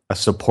a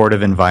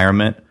supportive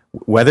environment,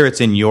 whether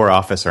it's in your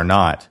office or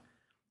not,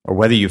 or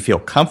whether you feel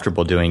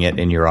comfortable doing it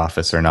in your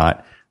office or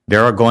not,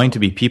 there are going to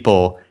be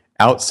people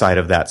outside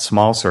of that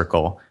small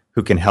circle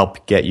who can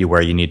help get you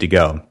where you need to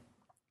go.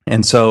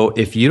 And so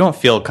if you don't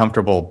feel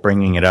comfortable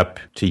bringing it up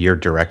to your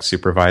direct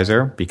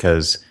supervisor,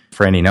 because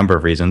for any number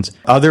of reasons,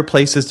 other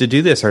places to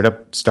do this are to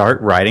start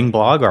writing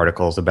blog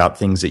articles about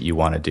things that you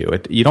want to do.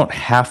 You don't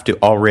have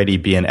to already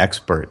be an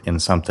expert in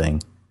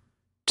something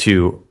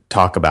to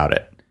talk about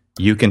it.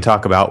 You can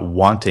talk about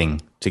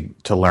wanting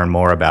to learn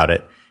more about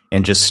it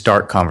and just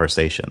start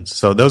conversations.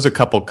 So those are a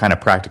couple kind of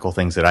practical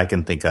things that I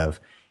can think of.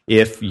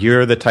 If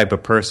you're the type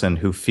of person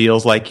who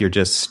feels like you're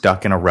just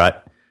stuck in a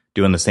rut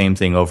doing the same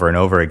thing over and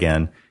over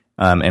again,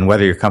 and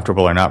whether you're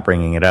comfortable or not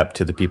bringing it up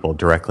to the people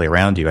directly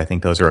around you, I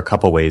think those are a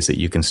couple ways that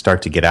you can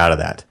start to get out of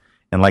that.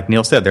 And like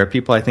Neil said, there are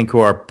people I think who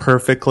are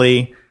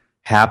perfectly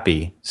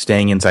happy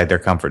staying inside their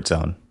comfort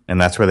zone,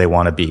 and that's where they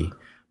want to be.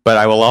 But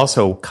I will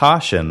also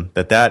caution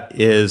that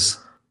is,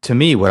 to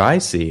me, what I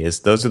see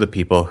is those are the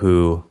people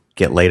who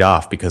get laid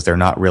off because they're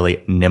not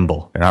really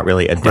nimble. They're not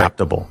really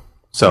adaptable.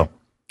 Right. So,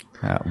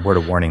 word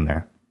of warning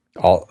there.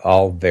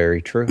 All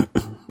very true.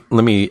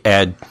 Let me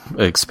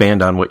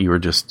expand on what you were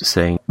just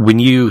saying. When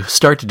you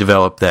start to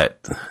develop that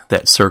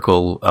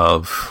circle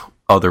of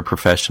other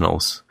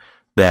professionals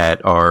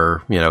that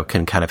are,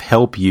 can kind of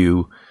help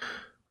you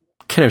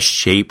kind of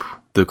shape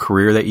the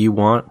career that you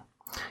want,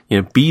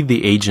 be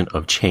the agent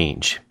of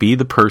change. Be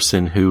the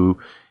person who,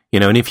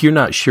 and if you're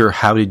not sure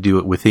how to do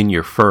it within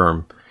your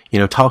firm,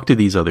 talk to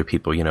these other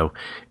people,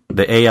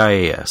 the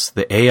AIAS,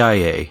 the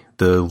AIA,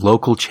 the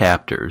local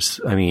chapters.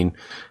 I mean,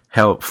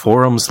 hell,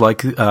 forums like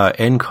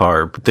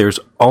NCARB, there's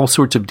all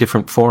sorts of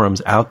different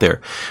forums out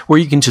there where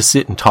you can just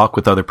sit and talk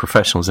with other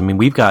professionals. I mean,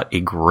 we've got a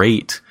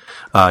great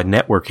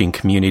networking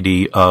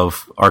community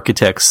of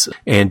architects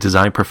and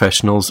design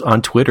professionals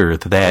on Twitter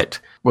that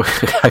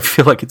I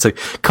feel like it's a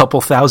couple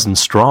thousand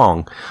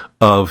strong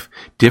of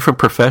different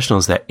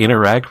professionals that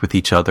interact with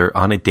each other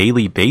on a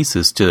daily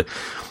basis, to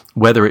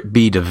whether it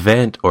be to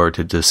vent or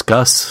to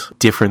discuss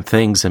different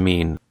things. I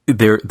mean,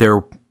 there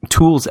are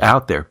tools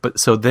out there. But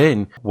so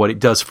then what it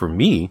does for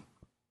me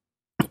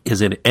is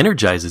it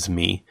energizes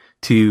me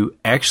to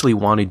actually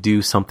want to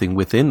do something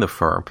within the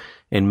firm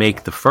and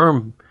make the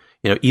firm,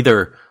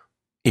 either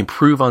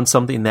improve on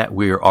something that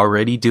we're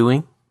already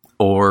doing,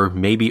 or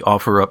maybe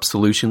offer up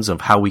solutions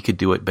of how we could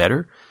do it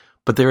better.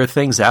 But there are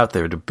things out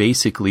there to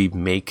basically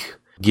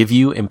give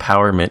you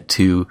empowerment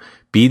to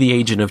be the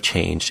agent of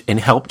change and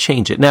help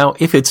change it. Now,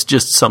 if it's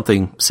just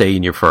something, say,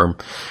 in your firm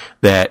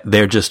that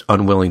they're just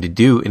unwilling to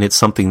do, and it's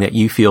something that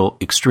you feel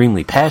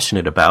extremely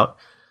passionate about,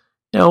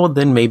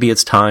 then maybe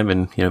it's time,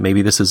 and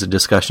maybe this is a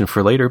discussion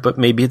for later, but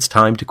maybe it's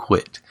time to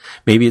quit.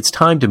 Maybe it's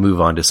time to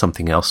move on to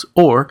something else,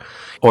 or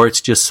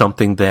it's just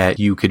something that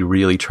you could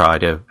really try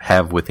to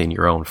have within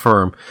your own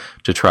firm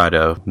to try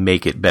to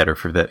make it better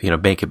for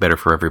make it better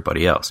for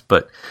everybody else.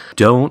 But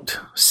don't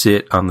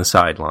sit on the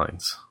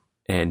sidelines,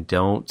 and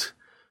don't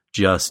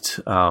just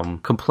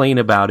complain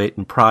about it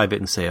in private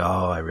and say,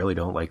 oh, I really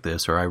don't like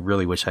this, or I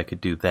really wish I could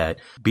do that.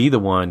 Be the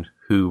one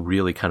who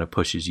really kind of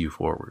pushes you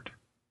forward.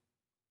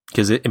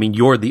 Because,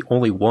 you're the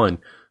only one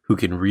who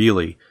can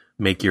really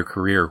make your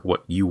career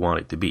what you want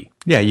it to be.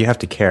 Yeah, you have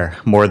to care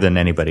more than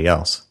anybody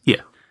else.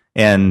 Yeah.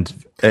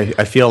 And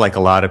I feel like a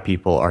lot of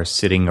people are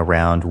sitting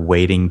around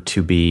waiting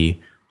to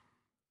be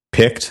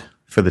picked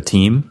for the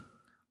team,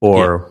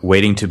 or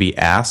waiting to be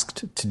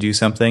asked to do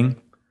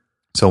something.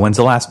 So when's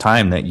the last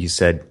time that you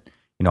said,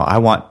 I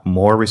want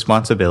more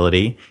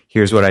responsibility.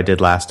 Here's what I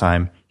did last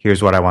time.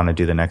 Here's what I want to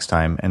do the next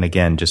time. And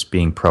again, just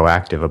being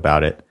proactive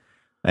about it,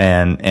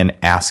 and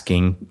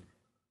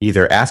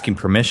either asking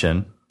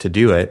permission to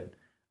do it,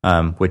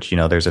 which,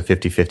 there's a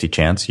 50-50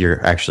 chance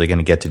you're actually going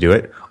to get to do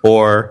it.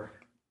 Or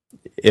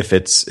if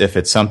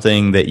it's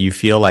something that you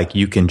feel like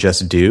you can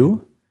just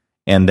do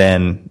and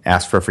then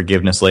ask for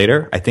forgiveness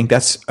later, I think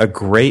that's a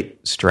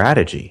great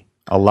strategy.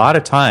 A lot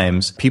of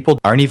times people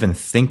aren't even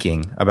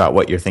thinking about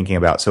what you're thinking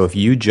about. So if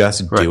you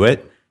just do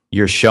it,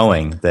 you're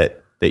showing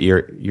that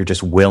you're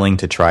just willing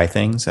to try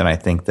things. And I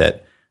think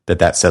that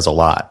says a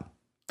lot.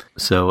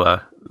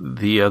 So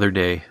the other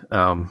day,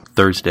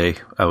 Thursday,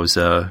 I was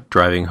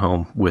driving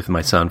home with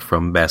my son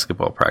from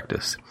basketball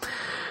practice.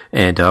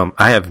 And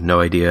I have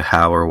no idea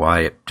how or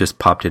why it just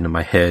popped into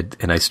my head,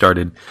 and I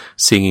started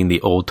singing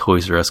the old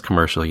Toys R Us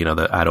commercial,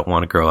 the I don't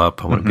want to grow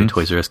up, I want to be a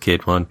Toys R Us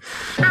kid one.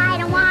 I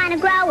don't want to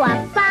grow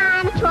up,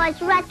 I'm a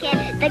Toys R Us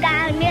kid. They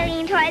got a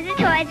million toys at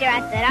Toys R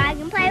Us that I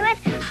can play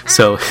with.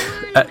 So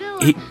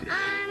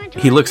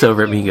he looks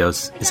over at me and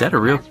goes, is that a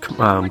real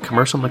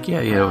commercial? I'm like,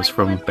 yeah, it was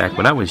from back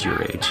when I was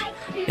your age.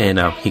 And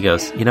he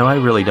goes, I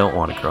really don't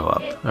want to grow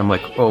up. I'm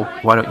like, oh,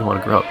 why don't you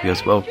want to grow up? He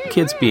goes, well,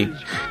 kids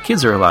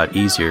are a lot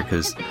easier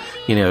because,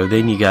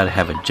 then you got to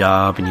have a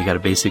job and you got to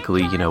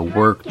basically,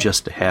 work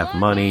just to have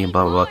money and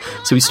blah, blah,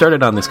 blah. So we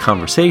started on this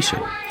conversation.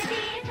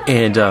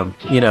 And, I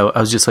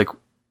was just like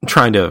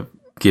trying to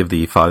give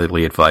the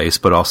fatherly advice,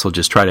 but also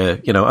just try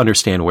to,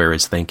 understand where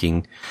his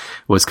thinking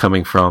was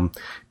coming from.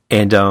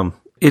 And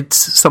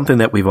it's something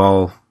that we've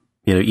all,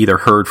 either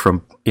heard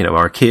from,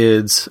 our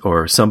kids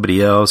or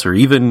somebody else, or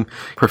even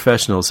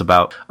professionals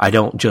about, I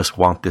don't just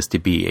want this to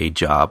be a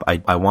job.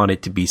 I want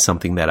it to be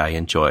something that I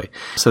enjoy.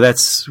 So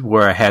that's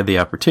where I had the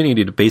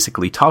opportunity to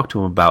basically talk to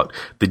him about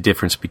the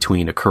difference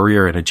between a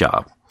career and a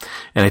job.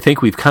 And I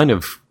think we've kind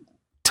of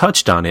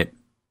touched on it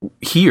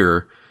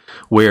here,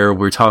 where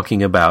we're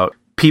talking about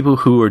people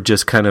who are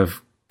just kind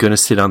of going to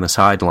sit on the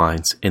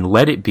sidelines and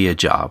let it be a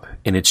job.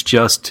 And it's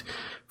just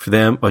for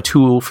them, a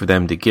tool for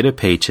them to get a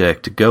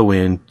paycheck, to go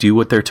in, do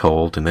what they're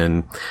told, and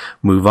then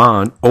move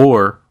on.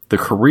 Or the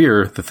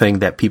career, the thing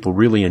that people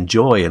really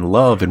enjoy and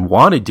love and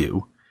want to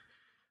do,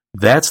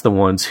 that's the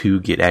ones who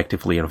get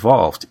actively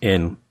involved.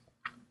 And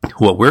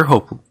what we're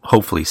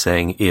hopefully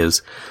saying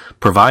is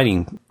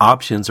providing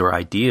options or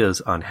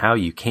ideas on how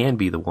you can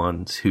be the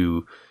ones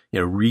who,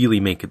 really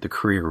make it the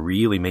career,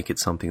 really make it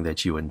something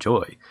that you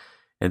enjoy.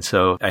 And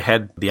so I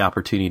had the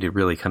opportunity to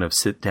really kind of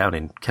sit down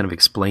and kind of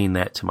explain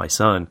that to my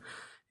son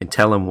and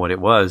tell him what it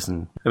was.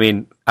 And I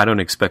mean, I don't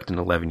expect an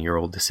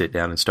 11-year-old to sit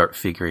down and start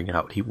figuring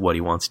out what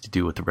he wants to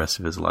do with the rest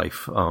of his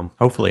life.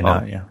 Hopefully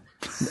not, yeah.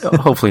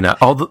 Hopefully not.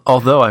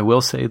 Although I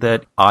will say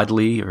that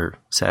oddly or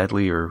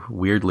sadly or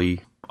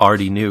weirdly,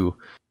 already knew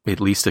at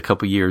least a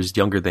couple years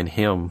younger than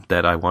him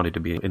that I wanted to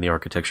be in the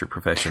architecture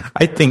profession.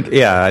 I think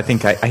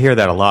I hear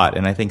that a lot,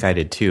 and I think I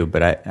did too,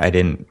 but I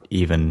didn't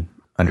even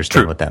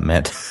understand what that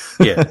meant.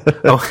 Yeah.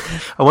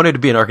 I wanted to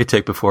be an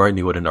architect before I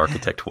knew what an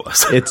architect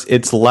was.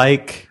 It's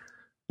like,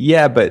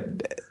 yeah,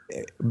 but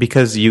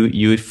because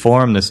you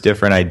form this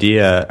different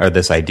idea, or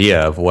this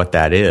idea of what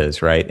that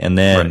is, right? And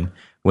then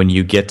when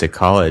you get to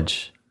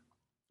college,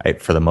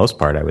 for the most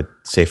part, I would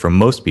say for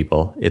most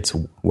people, it's,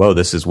 whoa,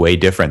 this is way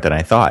different than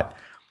I thought.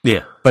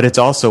 Yeah. But it's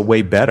also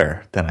way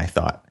better than I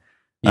thought.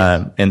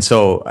 Yes. And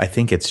so I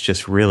think it's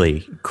just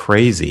really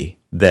crazy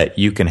that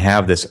you can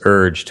have this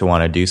urge to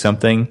want to do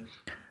something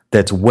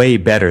that's way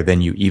better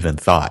than you even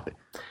thought.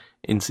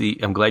 And see,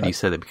 I'm glad you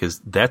said that, because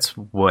that's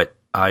what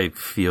I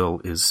feel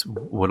is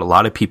what a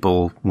lot of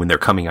people, when they're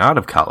coming out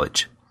of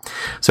college.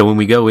 So when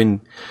we go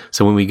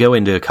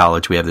into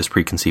college, we have this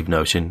preconceived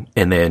notion,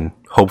 and then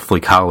hopefully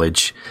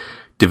college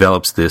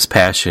develops this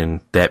passion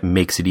that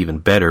makes it even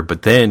better.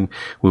 But then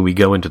when we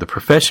go into the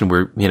profession,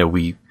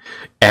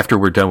 after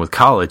we're done with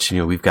college,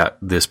 we've got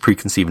this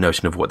preconceived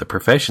notion of what the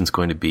profession's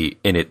going to be,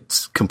 and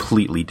it's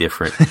completely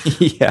different.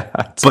 Yeah.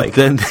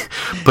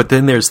 But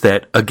then there's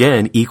that,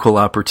 again, equal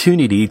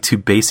opportunity to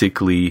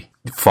basically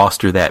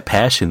foster that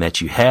passion that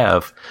you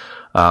have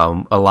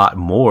a lot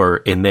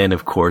more, and then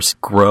of course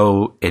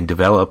grow and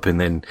develop,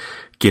 and then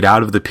get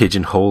out of the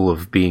pigeonhole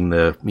of being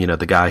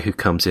the guy who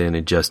comes in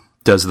and just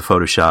does the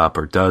Photoshop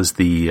or does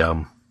the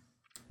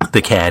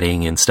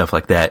CADing and stuff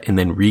like that, and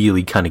then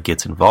really kind of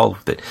gets involved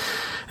with it.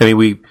 I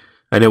mean,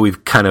 I know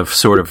we've kind of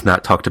sort of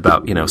not talked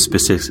about,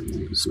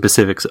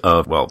 specifics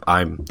of, well,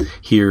 I'm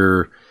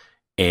here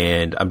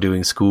and I'm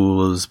doing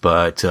schools,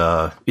 but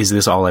is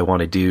this all I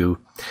want to do?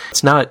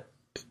 It's not.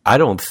 I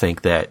don't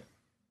think that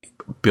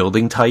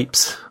building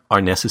types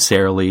are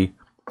necessarily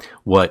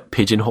what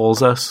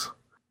pigeonholes us,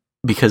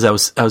 because I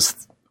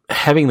was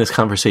having this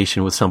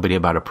conversation with somebody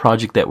about a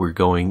project that we're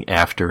going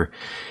after,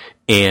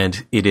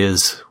 and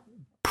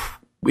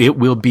it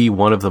will be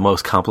one of the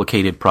most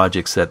complicated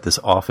projects that this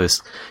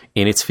office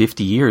in its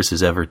 50 years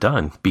has ever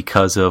done,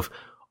 because of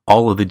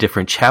all of the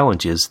different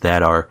challenges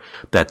that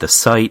the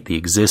site, the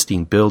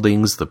existing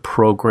buildings, the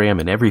program,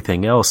 and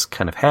everything else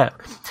kind of have.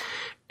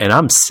 And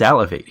I'm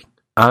salivating.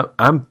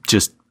 I'm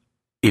just,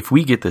 if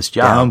we get this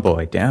job, down,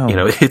 boy, down.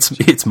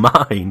 It's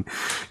mine.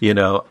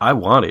 I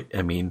want it.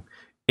 I mean,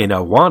 and I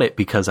want it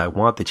because I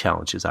want the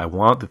challenges. I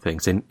want the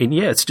things. And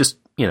yeah, it's just,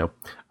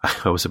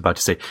 I was about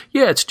to say,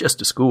 yeah, it's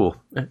just a school.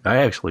 I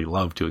actually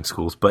love doing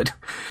schools. But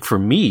for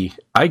me,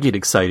 I get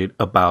excited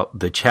about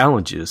the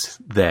challenges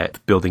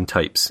that building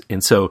types.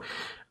 And so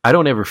I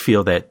don't ever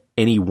feel that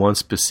any one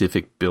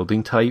specific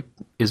building type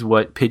is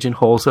what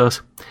pigeonholes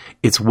us.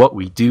 It's what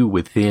we do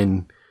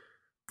within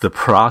the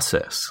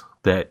process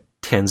that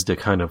tends to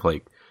kind of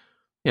like,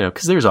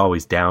 because there's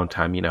always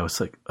downtime.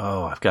 It's like,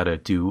 oh, I've got to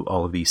do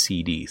all of these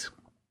CDs.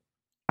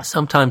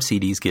 Sometimes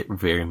CDs get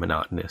very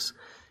monotonous,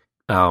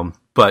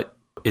 but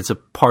it's a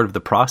part of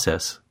the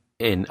process,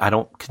 and I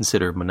don't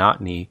consider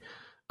monotony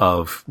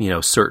of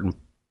certain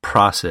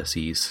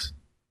processes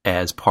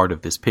as part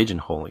of this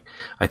pigeonholing.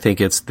 I think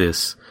it's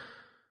this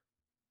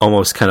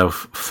almost kind of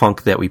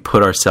funk that we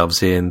put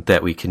ourselves in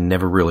that we can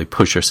never really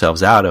push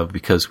ourselves out of,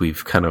 because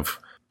we've kind of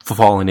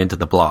fallen into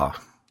the blah.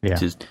 Yeah.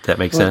 Does that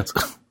make sense?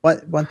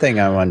 One thing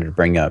I wanted to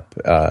bring up,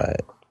 and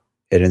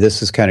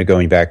this is kind of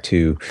going back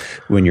to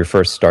when you're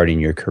first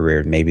starting your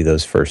career, maybe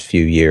those first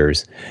few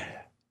years.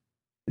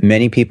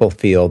 Many people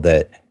feel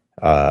that,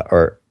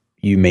 or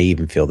you may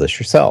even feel this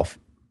yourself,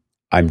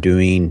 I'm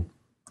doing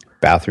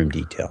bathroom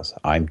details,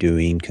 I'm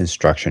doing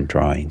construction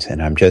drawings,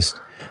 and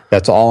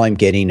that's all I'm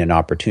getting an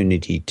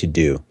opportunity to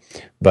do.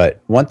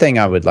 But one thing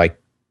I would like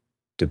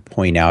to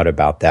point out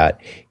about that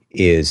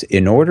is,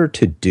 in order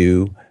to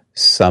do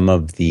some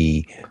of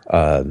the,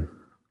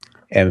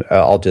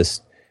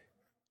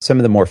 some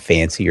of the more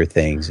fancier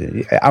things,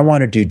 I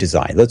want to do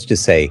design. Let's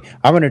just say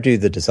I want to do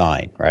the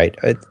design, right?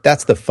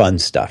 That's the fun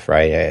stuff,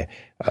 right?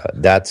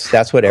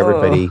 That's what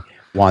everybody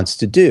wants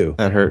to do.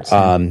 That hurts.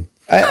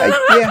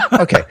 Yeah.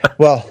 Okay.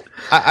 Well,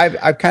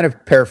 I'm kind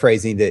of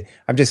paraphrasing that.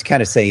 I'm just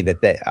kind of saying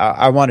that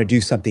I want to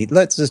do something.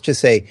 Let's just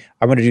say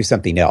I want to do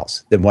something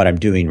else than what I'm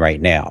doing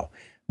right now.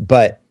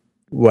 But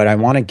what I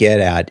want to get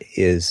at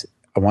is,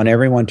 I want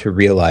everyone to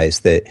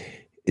realize that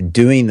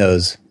doing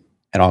those,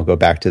 and I'll go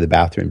back to the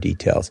bathroom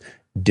details,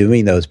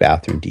 doing those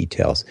bathroom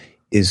details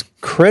is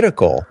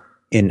critical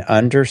in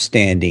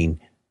understanding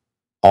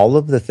all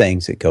of the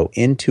things that go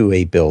into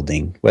a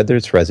building, whether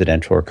it's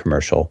residential or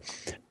commercial,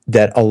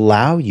 that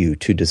allow you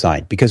to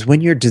design. Because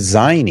when you're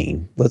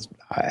designing,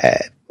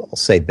 I'll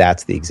say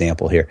that's the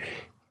example here.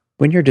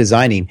 When you're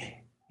designing,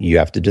 you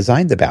have to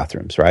design the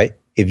bathrooms, right?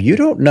 If you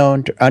don't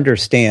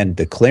understand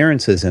the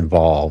clearances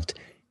involved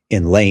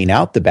in laying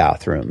out the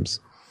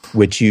bathrooms,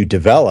 which you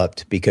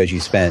developed because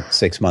you spent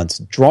 6 months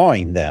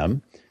drawing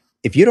them,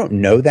 if you don't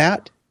know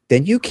that,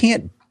 then you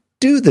can't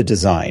do the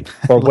design,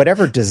 or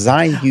whatever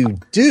design you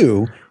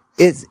do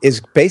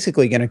is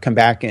basically going to come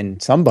back,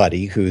 and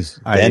somebody who's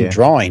then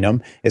drawing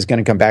them is going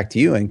to come back to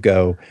you and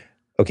go,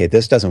 okay,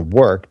 this doesn't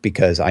work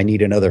because I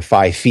need another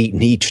 5 feet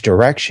in each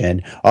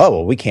direction. Oh,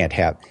 well, we can't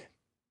have.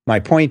 My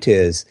point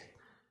is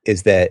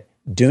that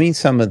doing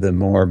some of the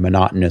more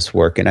monotonous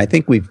work, and I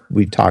think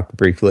we've talked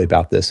briefly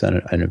about this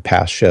in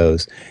past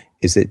shows,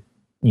 is that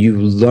you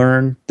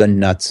learn the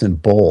nuts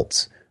and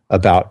bolts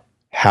about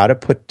how to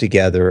put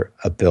together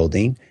a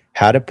building,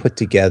 how to put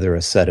together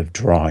a set of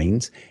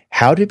drawings,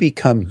 how to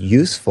become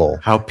useful.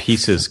 How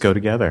pieces go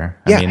together.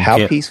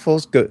 How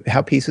pieces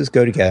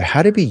go together,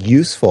 how to be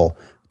useful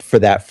for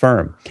that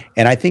firm.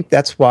 And I think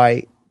that's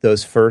why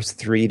those first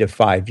 3 to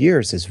 5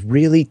 years is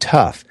really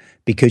tough,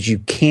 because you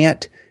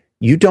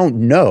don't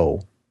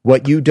know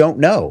what you don't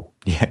know.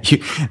 Yeah,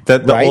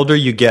 the older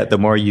you get, the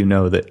more you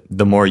know that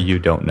the more you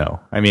don't know.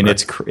 I mean,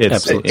 it's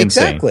insane.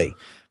 Exactly.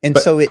 And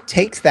so it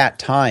takes that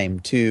time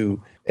to,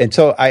 and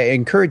so I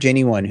encourage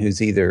anyone who's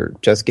either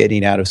just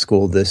getting out of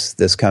school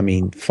this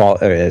coming fall,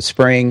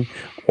 spring,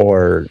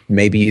 or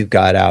maybe you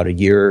got out a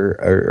year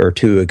or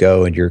two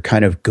ago and you're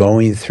kind of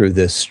going through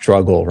this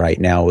struggle right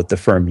now with the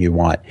firm you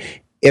want.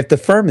 If the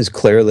firm is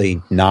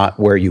clearly not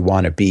where you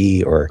want to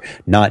be or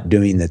not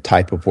doing the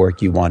type of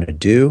work you want to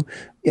do,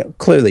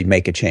 clearly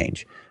make a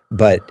change.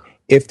 But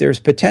if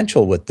there's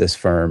potential with this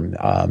firm,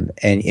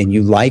 and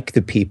you like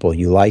the people,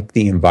 you like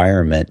the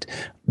environment,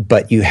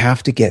 but you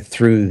have to get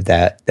through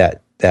that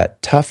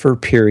tougher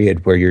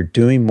period where you're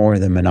doing more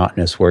of the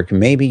monotonous work.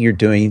 Maybe you're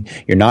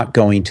not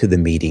going to the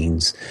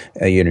meetings,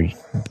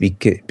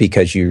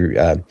 because you're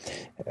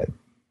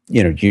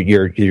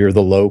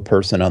the low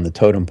person on the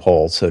totem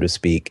pole, so to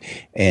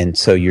speak, and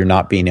so you're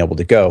not being able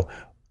to go.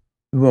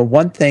 Well,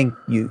 one thing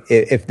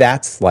if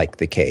that's like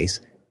the case,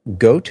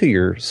 go to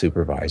your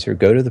supervisor,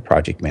 go to the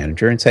project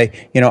manager and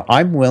say,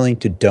 I'm willing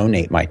to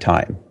donate my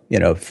time,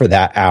 for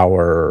that hour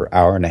or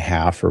hour and a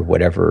half or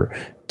whatever,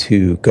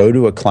 to go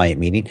to a client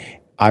meeting.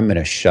 I'm going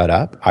to shut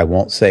up. I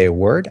won't say a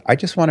word. I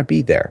just want to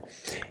be there.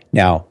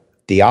 Now,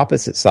 the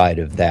opposite side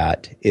of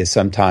that is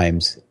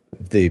sometimes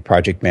the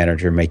project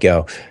manager may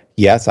go,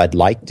 yes, I'd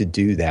like to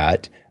do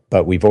that,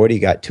 but we've already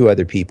got 2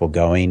 other people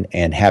going,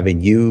 and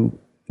having you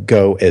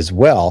go as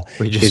well.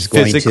 We just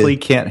physically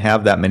can't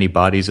have that many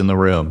bodies in the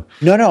room.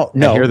 No.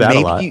 I hear that a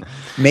lot.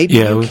 Maybe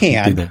you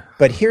can,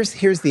 but here's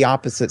the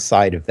opposite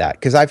side of that,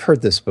 because I've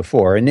heard this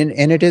before, and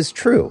it is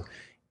true,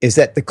 is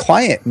that the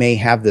client may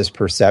have this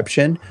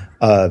perception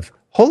of,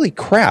 holy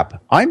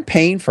crap, I'm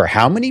paying for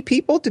how many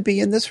people to be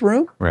in this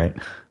room? Right.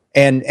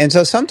 And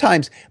so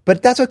sometimes,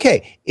 but that's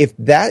okay. If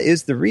that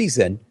is the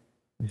reason,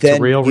 then it's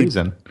a real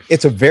reason.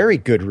 It's a very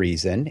good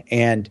reason,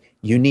 and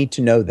you need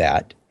to know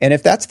that. And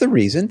if that's the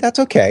reason, that's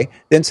okay.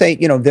 Then say,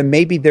 then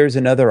maybe there's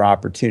another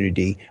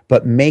opportunity,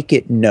 but make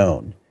it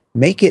known.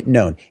 Make it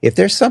known. If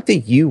there's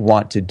something you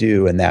want to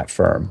do in that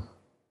firm,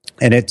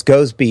 and it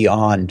goes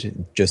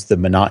beyond just the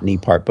monotony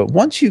part, but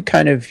once you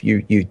kind of,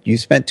 you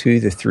spent 2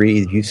 to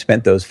 3, you've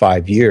spent those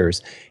 5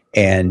 years,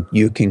 and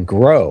you can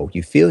grow,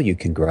 you feel you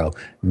can grow,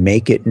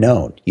 make it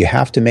known. You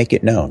have to make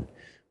it known.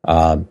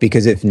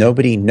 Because if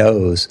nobody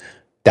knows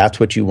that's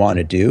what you want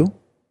to do,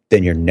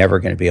 then you're never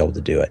going to be able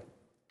to do it.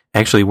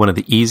 Actually, one of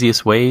the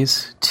easiest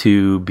ways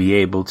to be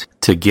able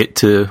to get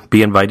to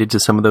be invited to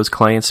some of those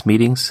clients'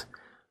 meetings,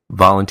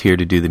 volunteer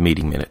to do the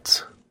meeting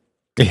minutes.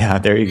 Yeah,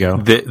 there you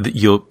go.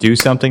 You'll do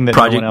something that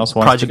no one else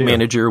wants to do. Project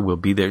manager will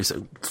be there.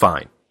 So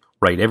fine.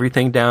 Write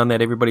everything down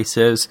that everybody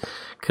says,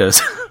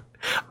 because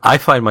I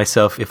find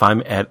myself, if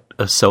I'm at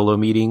a solo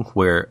meeting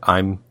where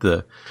I'm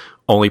the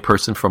only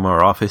person from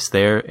our office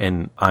there,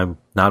 and I'm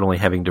not only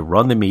having to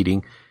run the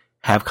meeting,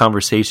 have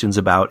conversations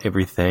about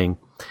everything,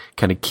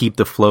 kind of keep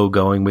the flow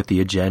going with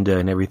the agenda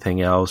and everything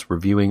else,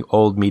 reviewing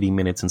old meeting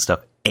minutes and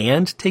stuff,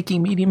 and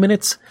taking meeting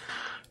minutes,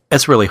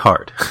 that's really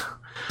hard.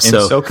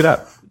 And soak it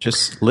up.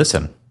 Just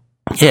listen.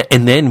 Yeah,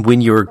 and then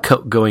when you're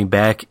going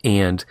back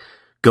and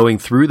going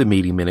through the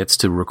meeting minutes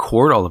to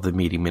record all of the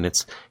meeting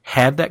minutes,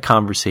 have that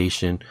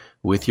conversation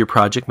with your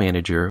project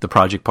manager, the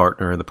project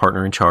partner, the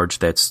partner in charge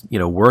that's,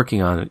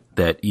 working on it,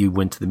 that you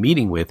went to the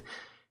meeting with.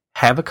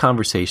 Have a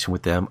conversation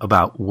with them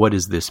about, what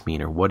does this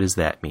mean, or what does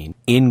that mean?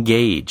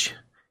 Engage.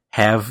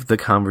 Have the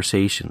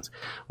conversations.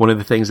 One of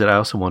the things that I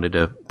also wanted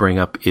to bring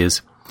up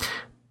is,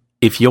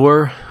 if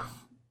you're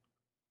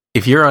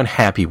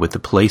unhappy with the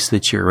place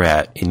that you're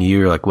at, and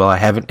you're like, well, I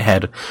haven't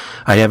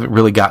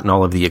really gotten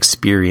all of the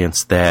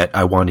experience that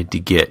I wanted to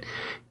get,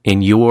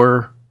 and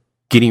you're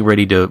getting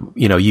ready to,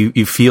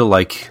 you feel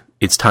like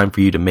it's time for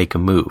you to make a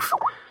move.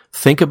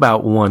 Think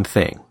about one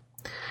thing.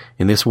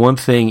 And this one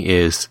thing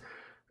is,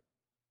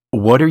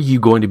 what are you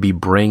going to be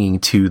bringing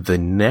to the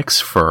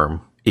next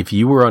firm if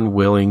you were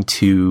unwilling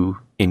to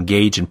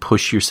engage and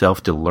push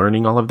yourself to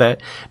learning all of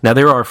that? Now,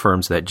 there are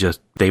firms that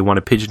they want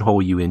to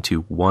pigeonhole you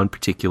into one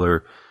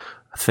particular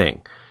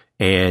thing,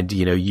 and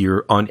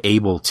you're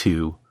unable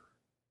to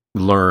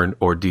learn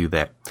or do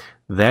that.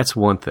 that's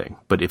one thing.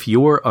 But if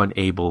you're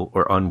unable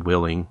or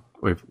unwilling,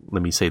 or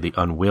let me say the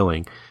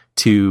unwilling,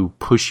 to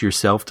push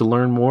yourself to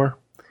learn more,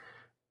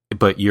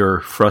 but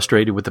you're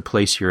frustrated with the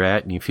place you're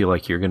at and you feel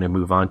like you're going to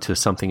move on to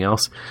something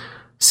else,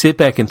 sit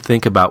back and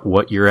think about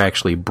what you're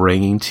actually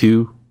bringing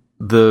to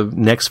the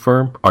next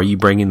firm. Are you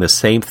bringing the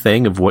same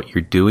thing of what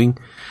you're doing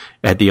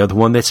at the other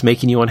one that's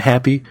making you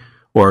unhappy?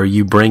 Or are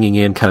you bringing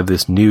in kind of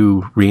this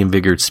new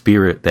reinvigorated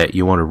spirit that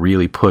you want to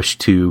really push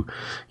to,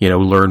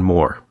 learn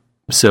more?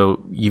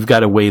 So you've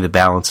got to weigh the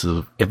balance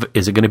of,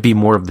 is it going to be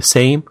more of the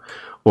same,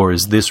 or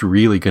is this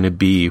really going to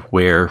be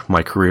where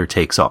my career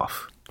takes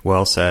off?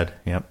 Well said.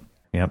 Yep.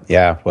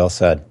 Yeah, well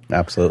said.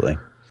 Absolutely.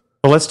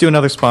 Well, let's do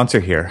another sponsor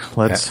here.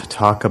 Let's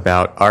talk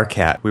about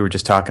ARCAT. We were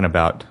just talking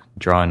about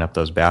drawing up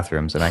those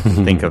bathrooms, and I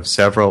can think of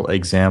several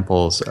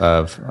examples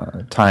of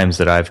times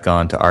that I've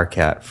gone to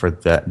ARCAT for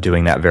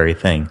doing that very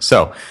thing.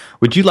 So,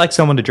 would you like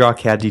someone to draw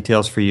CAD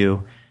details for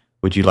you?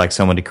 Would you like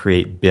someone to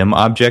create BIM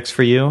objects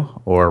for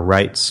you or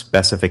write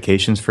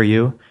specifications for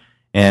you?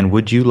 And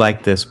would you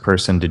like this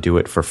person to do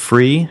it for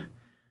free?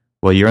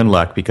 Well, you're in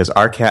luck because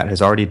ARCAT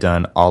has already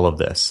done all of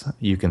this.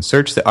 You can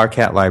search the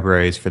ARCAT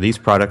libraries for these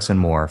products and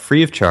more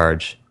free of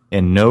charge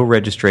and no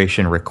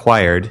registration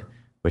required,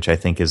 which I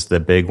think is the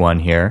big one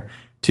here,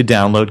 to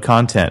download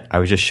content. I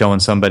was just showing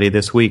somebody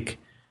this week.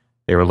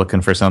 They were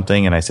looking for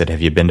something, and I said,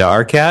 have you been to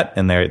ARCAT?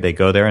 And they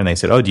go there, and they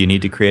said, oh, do you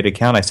need to create an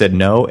account? I said,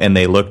 no, and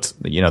they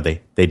looked,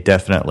 they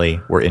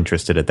definitely were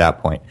interested at that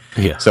point.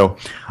 Yeah. So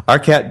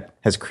ARCAT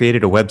has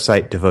created a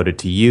website devoted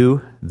to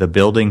you, the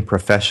building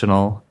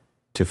professional,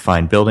 to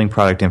find building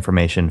product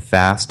information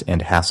fast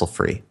and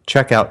hassle-free.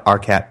 Check out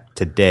ARCAT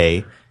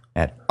today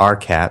at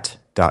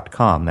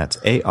arcat.com. That's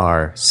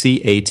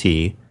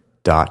ARCAT.com.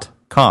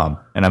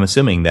 And I'm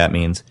assuming that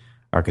means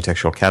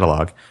architectural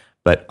catalog,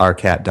 but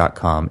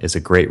arcat.com is a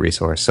great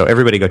resource. So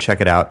everybody go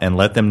check it out and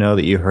let them know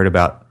that you heard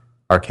about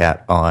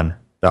ARCAT on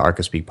the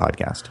ArchiSpeak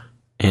podcast.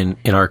 And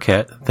in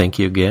ARCAT, thank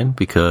you again,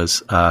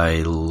 because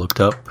I looked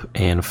up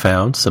and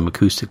found some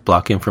acoustic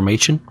block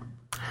information.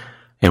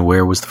 And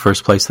where was the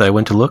first place that I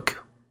went to look?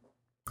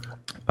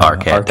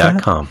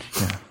 Arcat.com.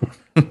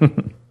 Yeah.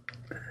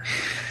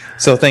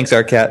 So thanks,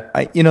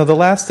 ARCAT. The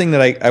last thing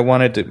that I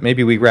wanted to,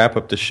 maybe we wrap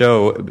up the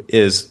show,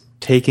 is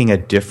taking a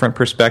different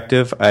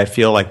perspective. I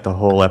feel like the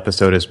whole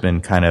episode has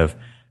been kind of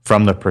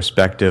from the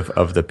perspective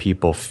of the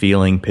people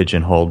feeling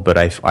pigeonholed, but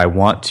I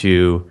want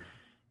to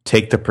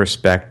take the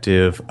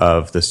perspective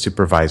of the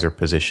supervisor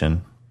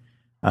position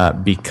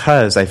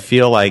because I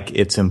feel like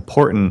it's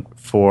important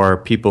for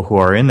people who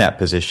are in that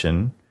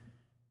position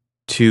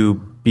to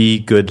be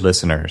good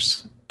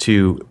listeners,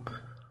 to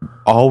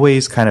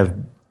always kind of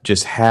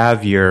just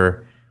have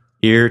your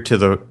ear to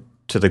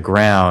the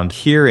ground,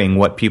 hearing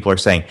what people are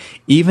saying.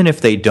 Even if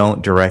they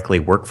don't directly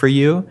work for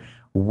you,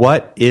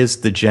 what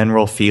is the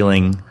general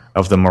feeling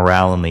of the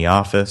morale in the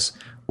office?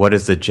 What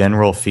is the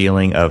general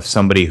feeling of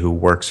somebody who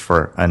works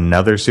for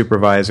another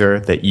supervisor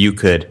that you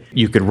could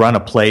run a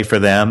play for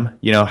them?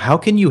 How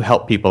can you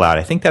help people out?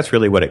 I think that's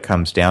really what it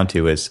comes down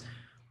to is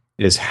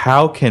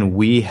how can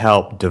we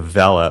help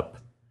develop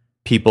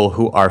people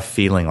who are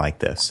feeling like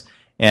this?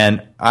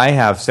 And I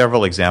have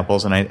several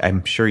examples, and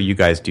I'm sure you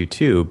guys do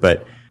too,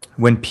 but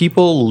when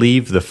people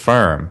leave the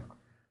firm,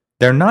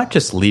 they're not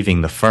just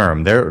leaving the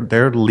firm,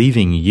 they're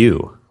leaving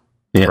you,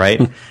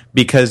 right?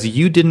 Because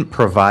you didn't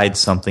provide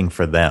something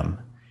for them.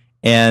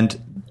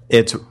 And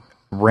it's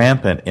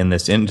rampant in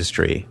this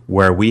industry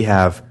where we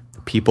have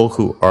people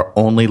who are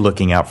only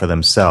looking out for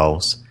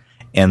themselves,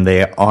 and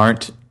they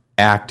aren't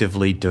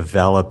actively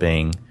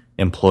developing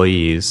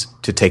employees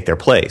to take their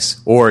place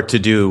or to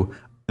do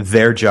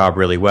their job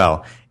really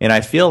well. And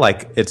I feel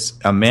like it's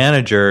a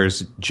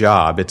manager's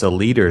job, it's a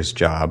leader's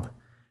job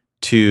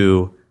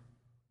to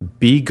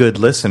be good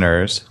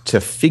listeners,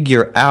 to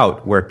figure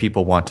out where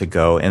people want to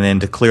go, and then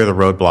to clear the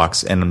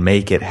roadblocks and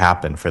make it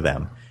happen for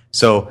them.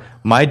 So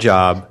my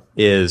job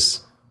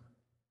is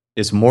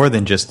more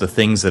than just the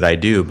things that I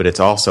do, but it's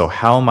also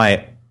how am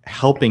I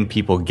helping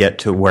people get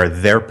to where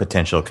their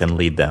potential can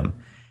lead them.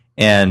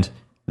 And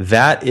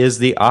that is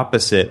the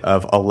opposite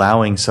of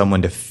allowing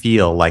someone to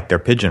feel like they're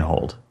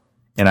pigeonholed.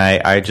 And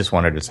I just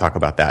wanted to talk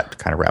about that to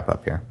kind of wrap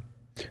up here.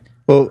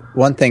 Well,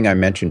 one thing I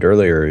mentioned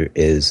earlier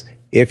is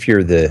if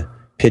you're the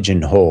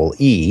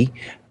pigeonhole-e,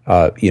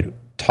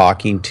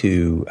 talking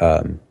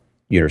to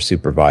your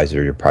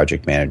supervisor, your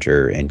project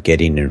manager, and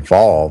getting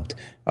involved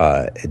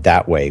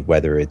that way,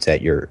 whether it's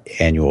at your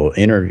annual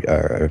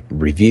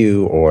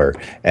review or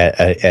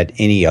at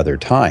any other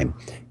time.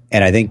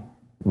 And I think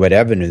what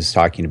Evan is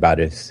talking about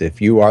is if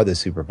you are the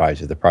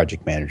supervisor, the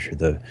project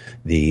manager,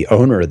 the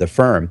owner of the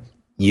firm,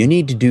 you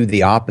need to do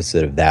the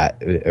opposite of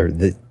that, or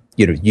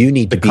you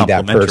need to be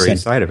that person. The complementary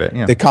side of it,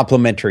 yeah. The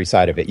complementary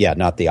side of it, yeah,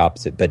 not the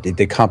opposite, but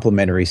the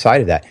complementary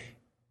side of that.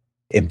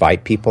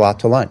 Invite people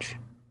out to lunch.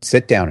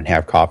 Sit down and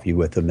have coffee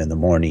with them in the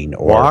morning.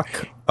 Or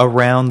walk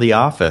around the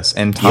office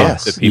and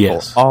talk to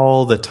people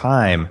all the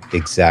time.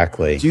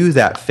 Exactly. Do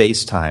that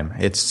FaceTime.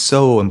 It's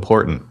so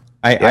important.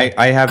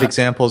 I have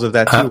examples of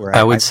that too, where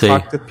I would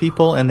talk to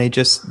people and they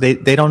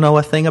don't know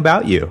a thing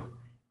about you.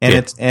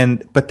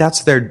 And but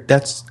that's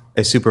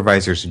a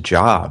supervisor's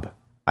job,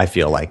 I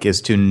feel like,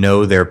 is to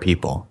know their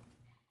people.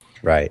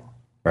 Right.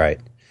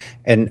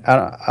 And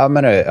I'm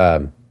going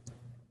to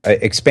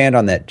expand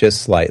on that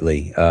just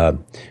slightly.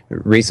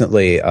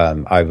 Recently,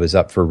 I was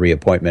up for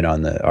reappointment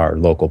on our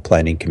local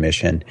planning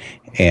commission,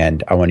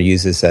 and I want to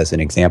use this as an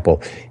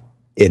example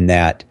in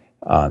that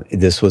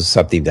this was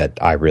something that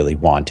I really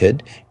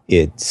wanted.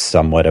 It's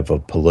somewhat of a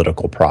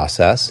political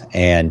process,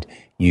 and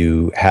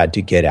you had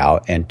to get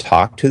out and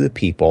talk to the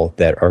people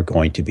that are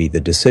going to be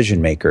the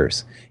decision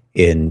makers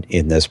in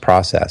this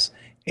process.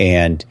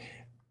 And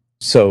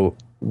so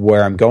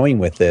where I'm going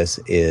with this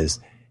is,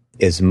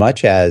 as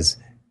much as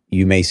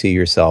you may see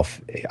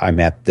yourself, I'm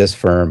at this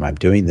firm, I'm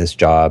doing this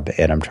job,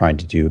 and I'm trying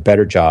to do a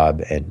better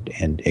job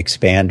and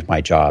expand my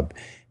job.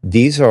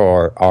 These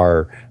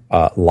are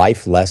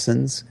life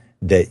lessons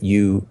that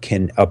you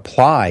can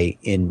apply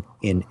in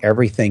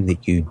everything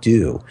that you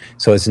do.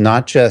 So it's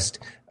not just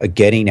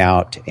getting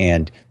out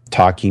and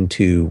talking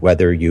to,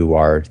 whether you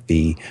are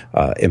the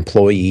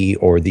employee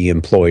or the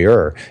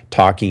employer,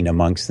 talking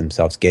amongst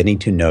themselves, getting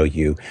to know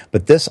you.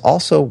 But this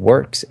also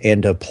works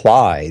and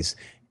applies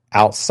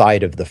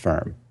outside of the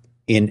firm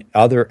in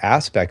other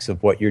aspects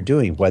of what you're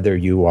doing, whether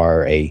you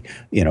are a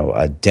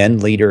den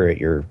leader at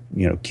your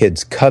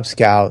kids' Cub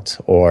Scouts,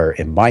 or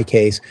in my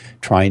case,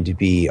 trying to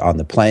be on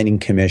the planning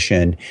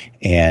commission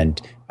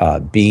and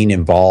being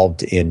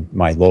involved in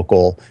my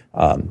local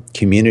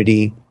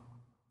community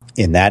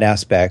in that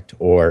aspect,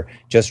 or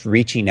just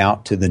reaching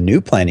out to the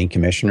new planning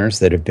commissioners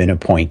that have been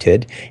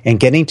appointed and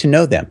getting to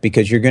know them,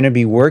 because you're going to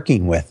be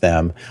working with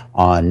them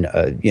on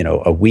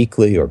a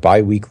weekly or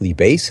biweekly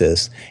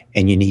basis,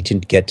 and you need to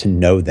get to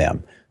know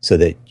them so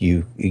that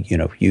you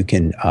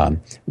can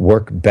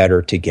work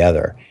better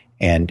together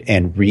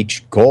and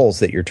reach goals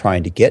that you're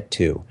trying to get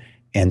to.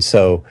 And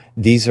so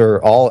these are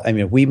all,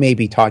 we may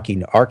be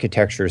talking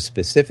architecture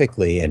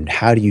specifically, and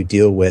how do you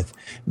deal with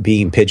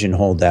being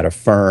pigeonholed at a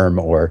firm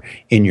or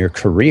in your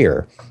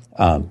career.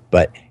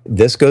 But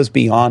this goes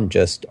beyond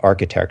just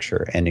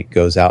architecture, and it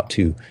goes out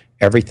to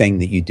everything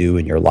that you do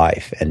in your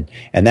life. And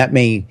that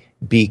may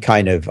be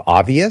kind of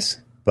obvious,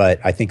 but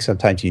I think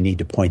sometimes you need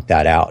to point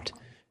that out.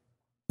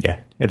 Yeah,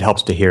 it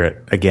helps to hear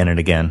it again and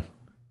again.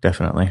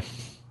 Definitely.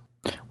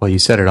 Well, you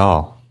said it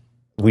all.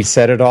 We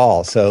said it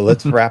all. So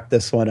let's wrap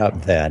this one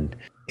up then.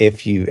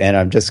 And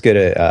I'm just going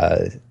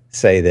to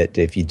say that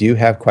if you do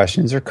have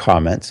questions or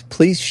comments,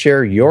 please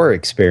share your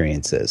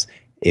experiences.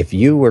 If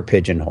you were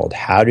pigeonholed,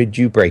 how did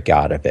you break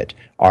out of it?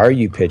 Are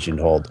you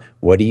pigeonholed?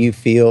 What do you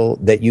feel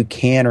that you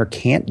can or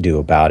can't do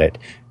about it?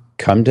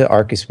 Come to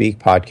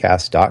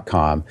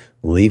archispeakpodcast.com,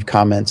 leave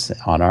comments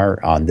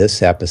on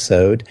this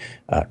episode,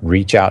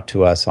 reach out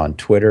to us on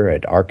Twitter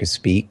at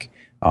archispeak.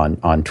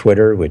 On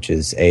Twitter, which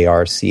is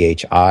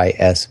ARCHISPK.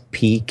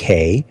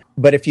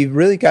 But if you've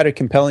really got a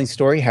compelling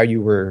story, how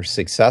you were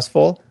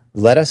successful,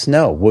 let us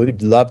know.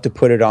 We'd love to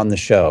put it on the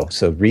show.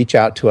 So reach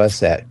out to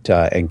us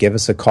and give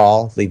us a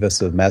call, leave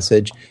us a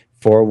message,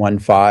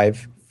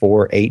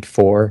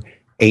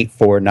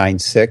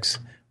 415-484-8496.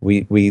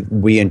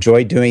 We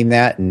enjoy doing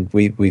that, and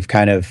we've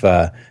kind of,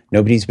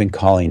 nobody's been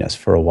calling us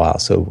for a while,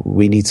 so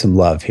we need some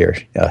love here.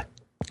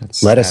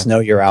 Let us know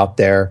you're out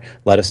there.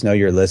 Let us know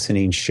you're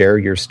listening. Share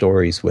your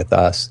stories with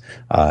us,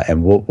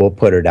 and we'll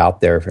put it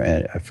out there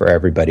for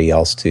everybody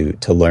else to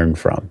learn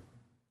from.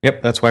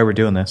 Yep, that's why we're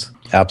doing this.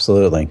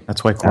 Absolutely.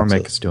 That's why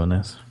Cormac is doing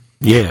this.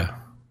 Yeah,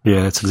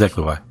 that's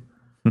exactly why.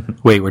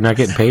 Wait, we're not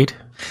getting paid?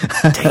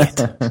 Dang it.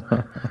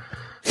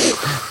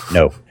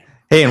 No.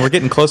 Hey, and we're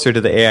getting closer to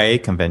the AIA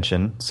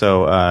convention,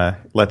 so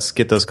let's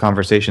get those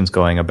conversations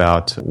going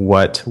about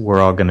what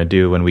we're all going to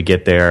do when we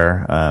get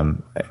there.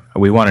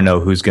 We want to know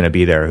who's going to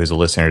be there, who's a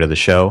listener to the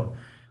show.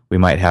 We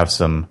might have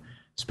some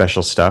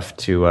special stuff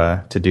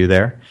to do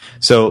there.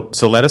 So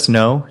let us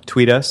know.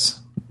 Tweet us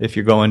if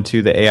you're going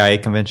to the AIA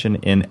convention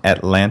in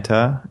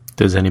Atlanta.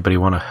 Does anybody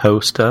want to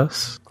host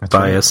us?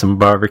 Buy us some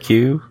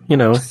barbecue?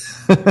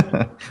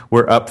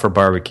 We're up for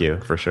barbecue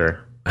for sure.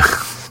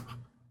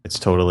 It's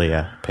totally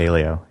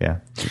paleo, yeah.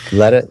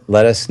 Let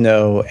us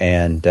know,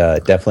 and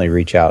definitely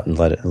reach out and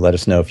let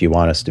us know if you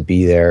want us to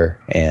be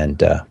there,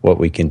 and what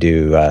we can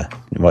do.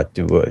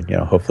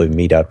 Hopefully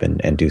meet up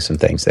and do some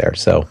things there.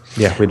 So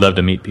yeah, we'd love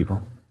to meet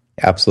people.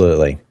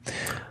 Absolutely.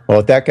 Well,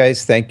 with that,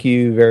 guys, thank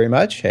you very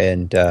much,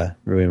 and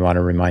we want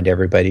to remind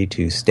everybody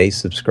to stay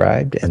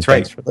subscribed. And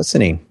thanks for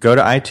listening. Go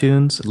to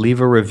iTunes,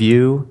 leave a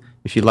review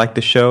if you like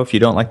the show. If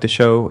you don't like the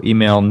show,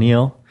 email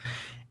Neil.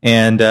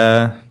 And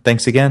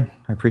thanks again.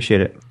 I appreciate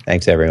it.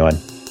 Thanks, everyone.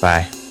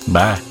 Bye.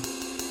 Bye.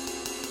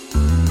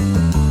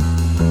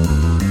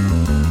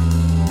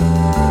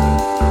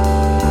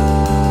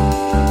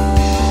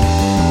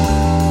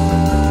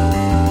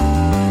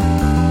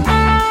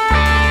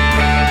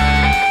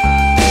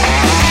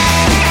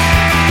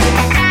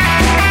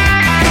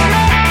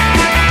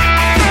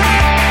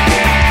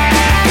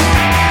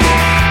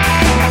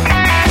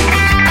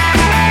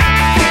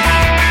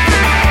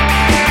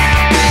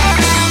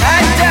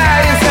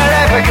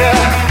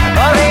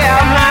 On the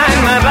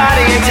outline, my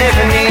body in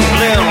Tiffany's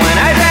blue. When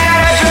I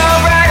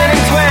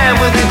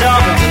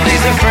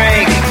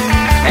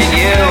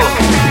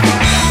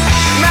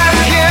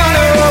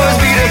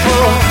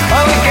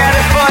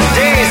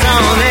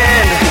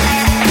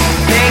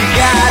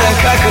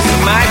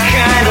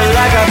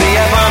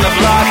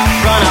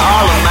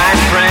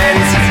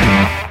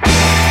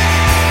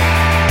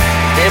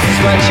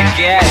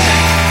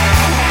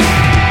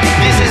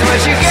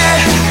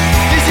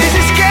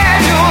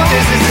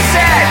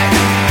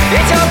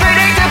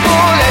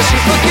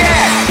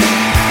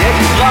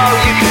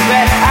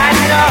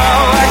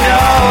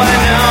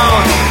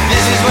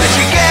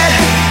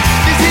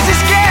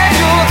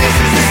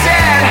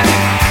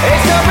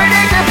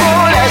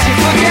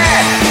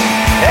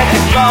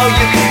all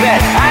you can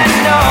bet. I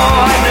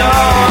know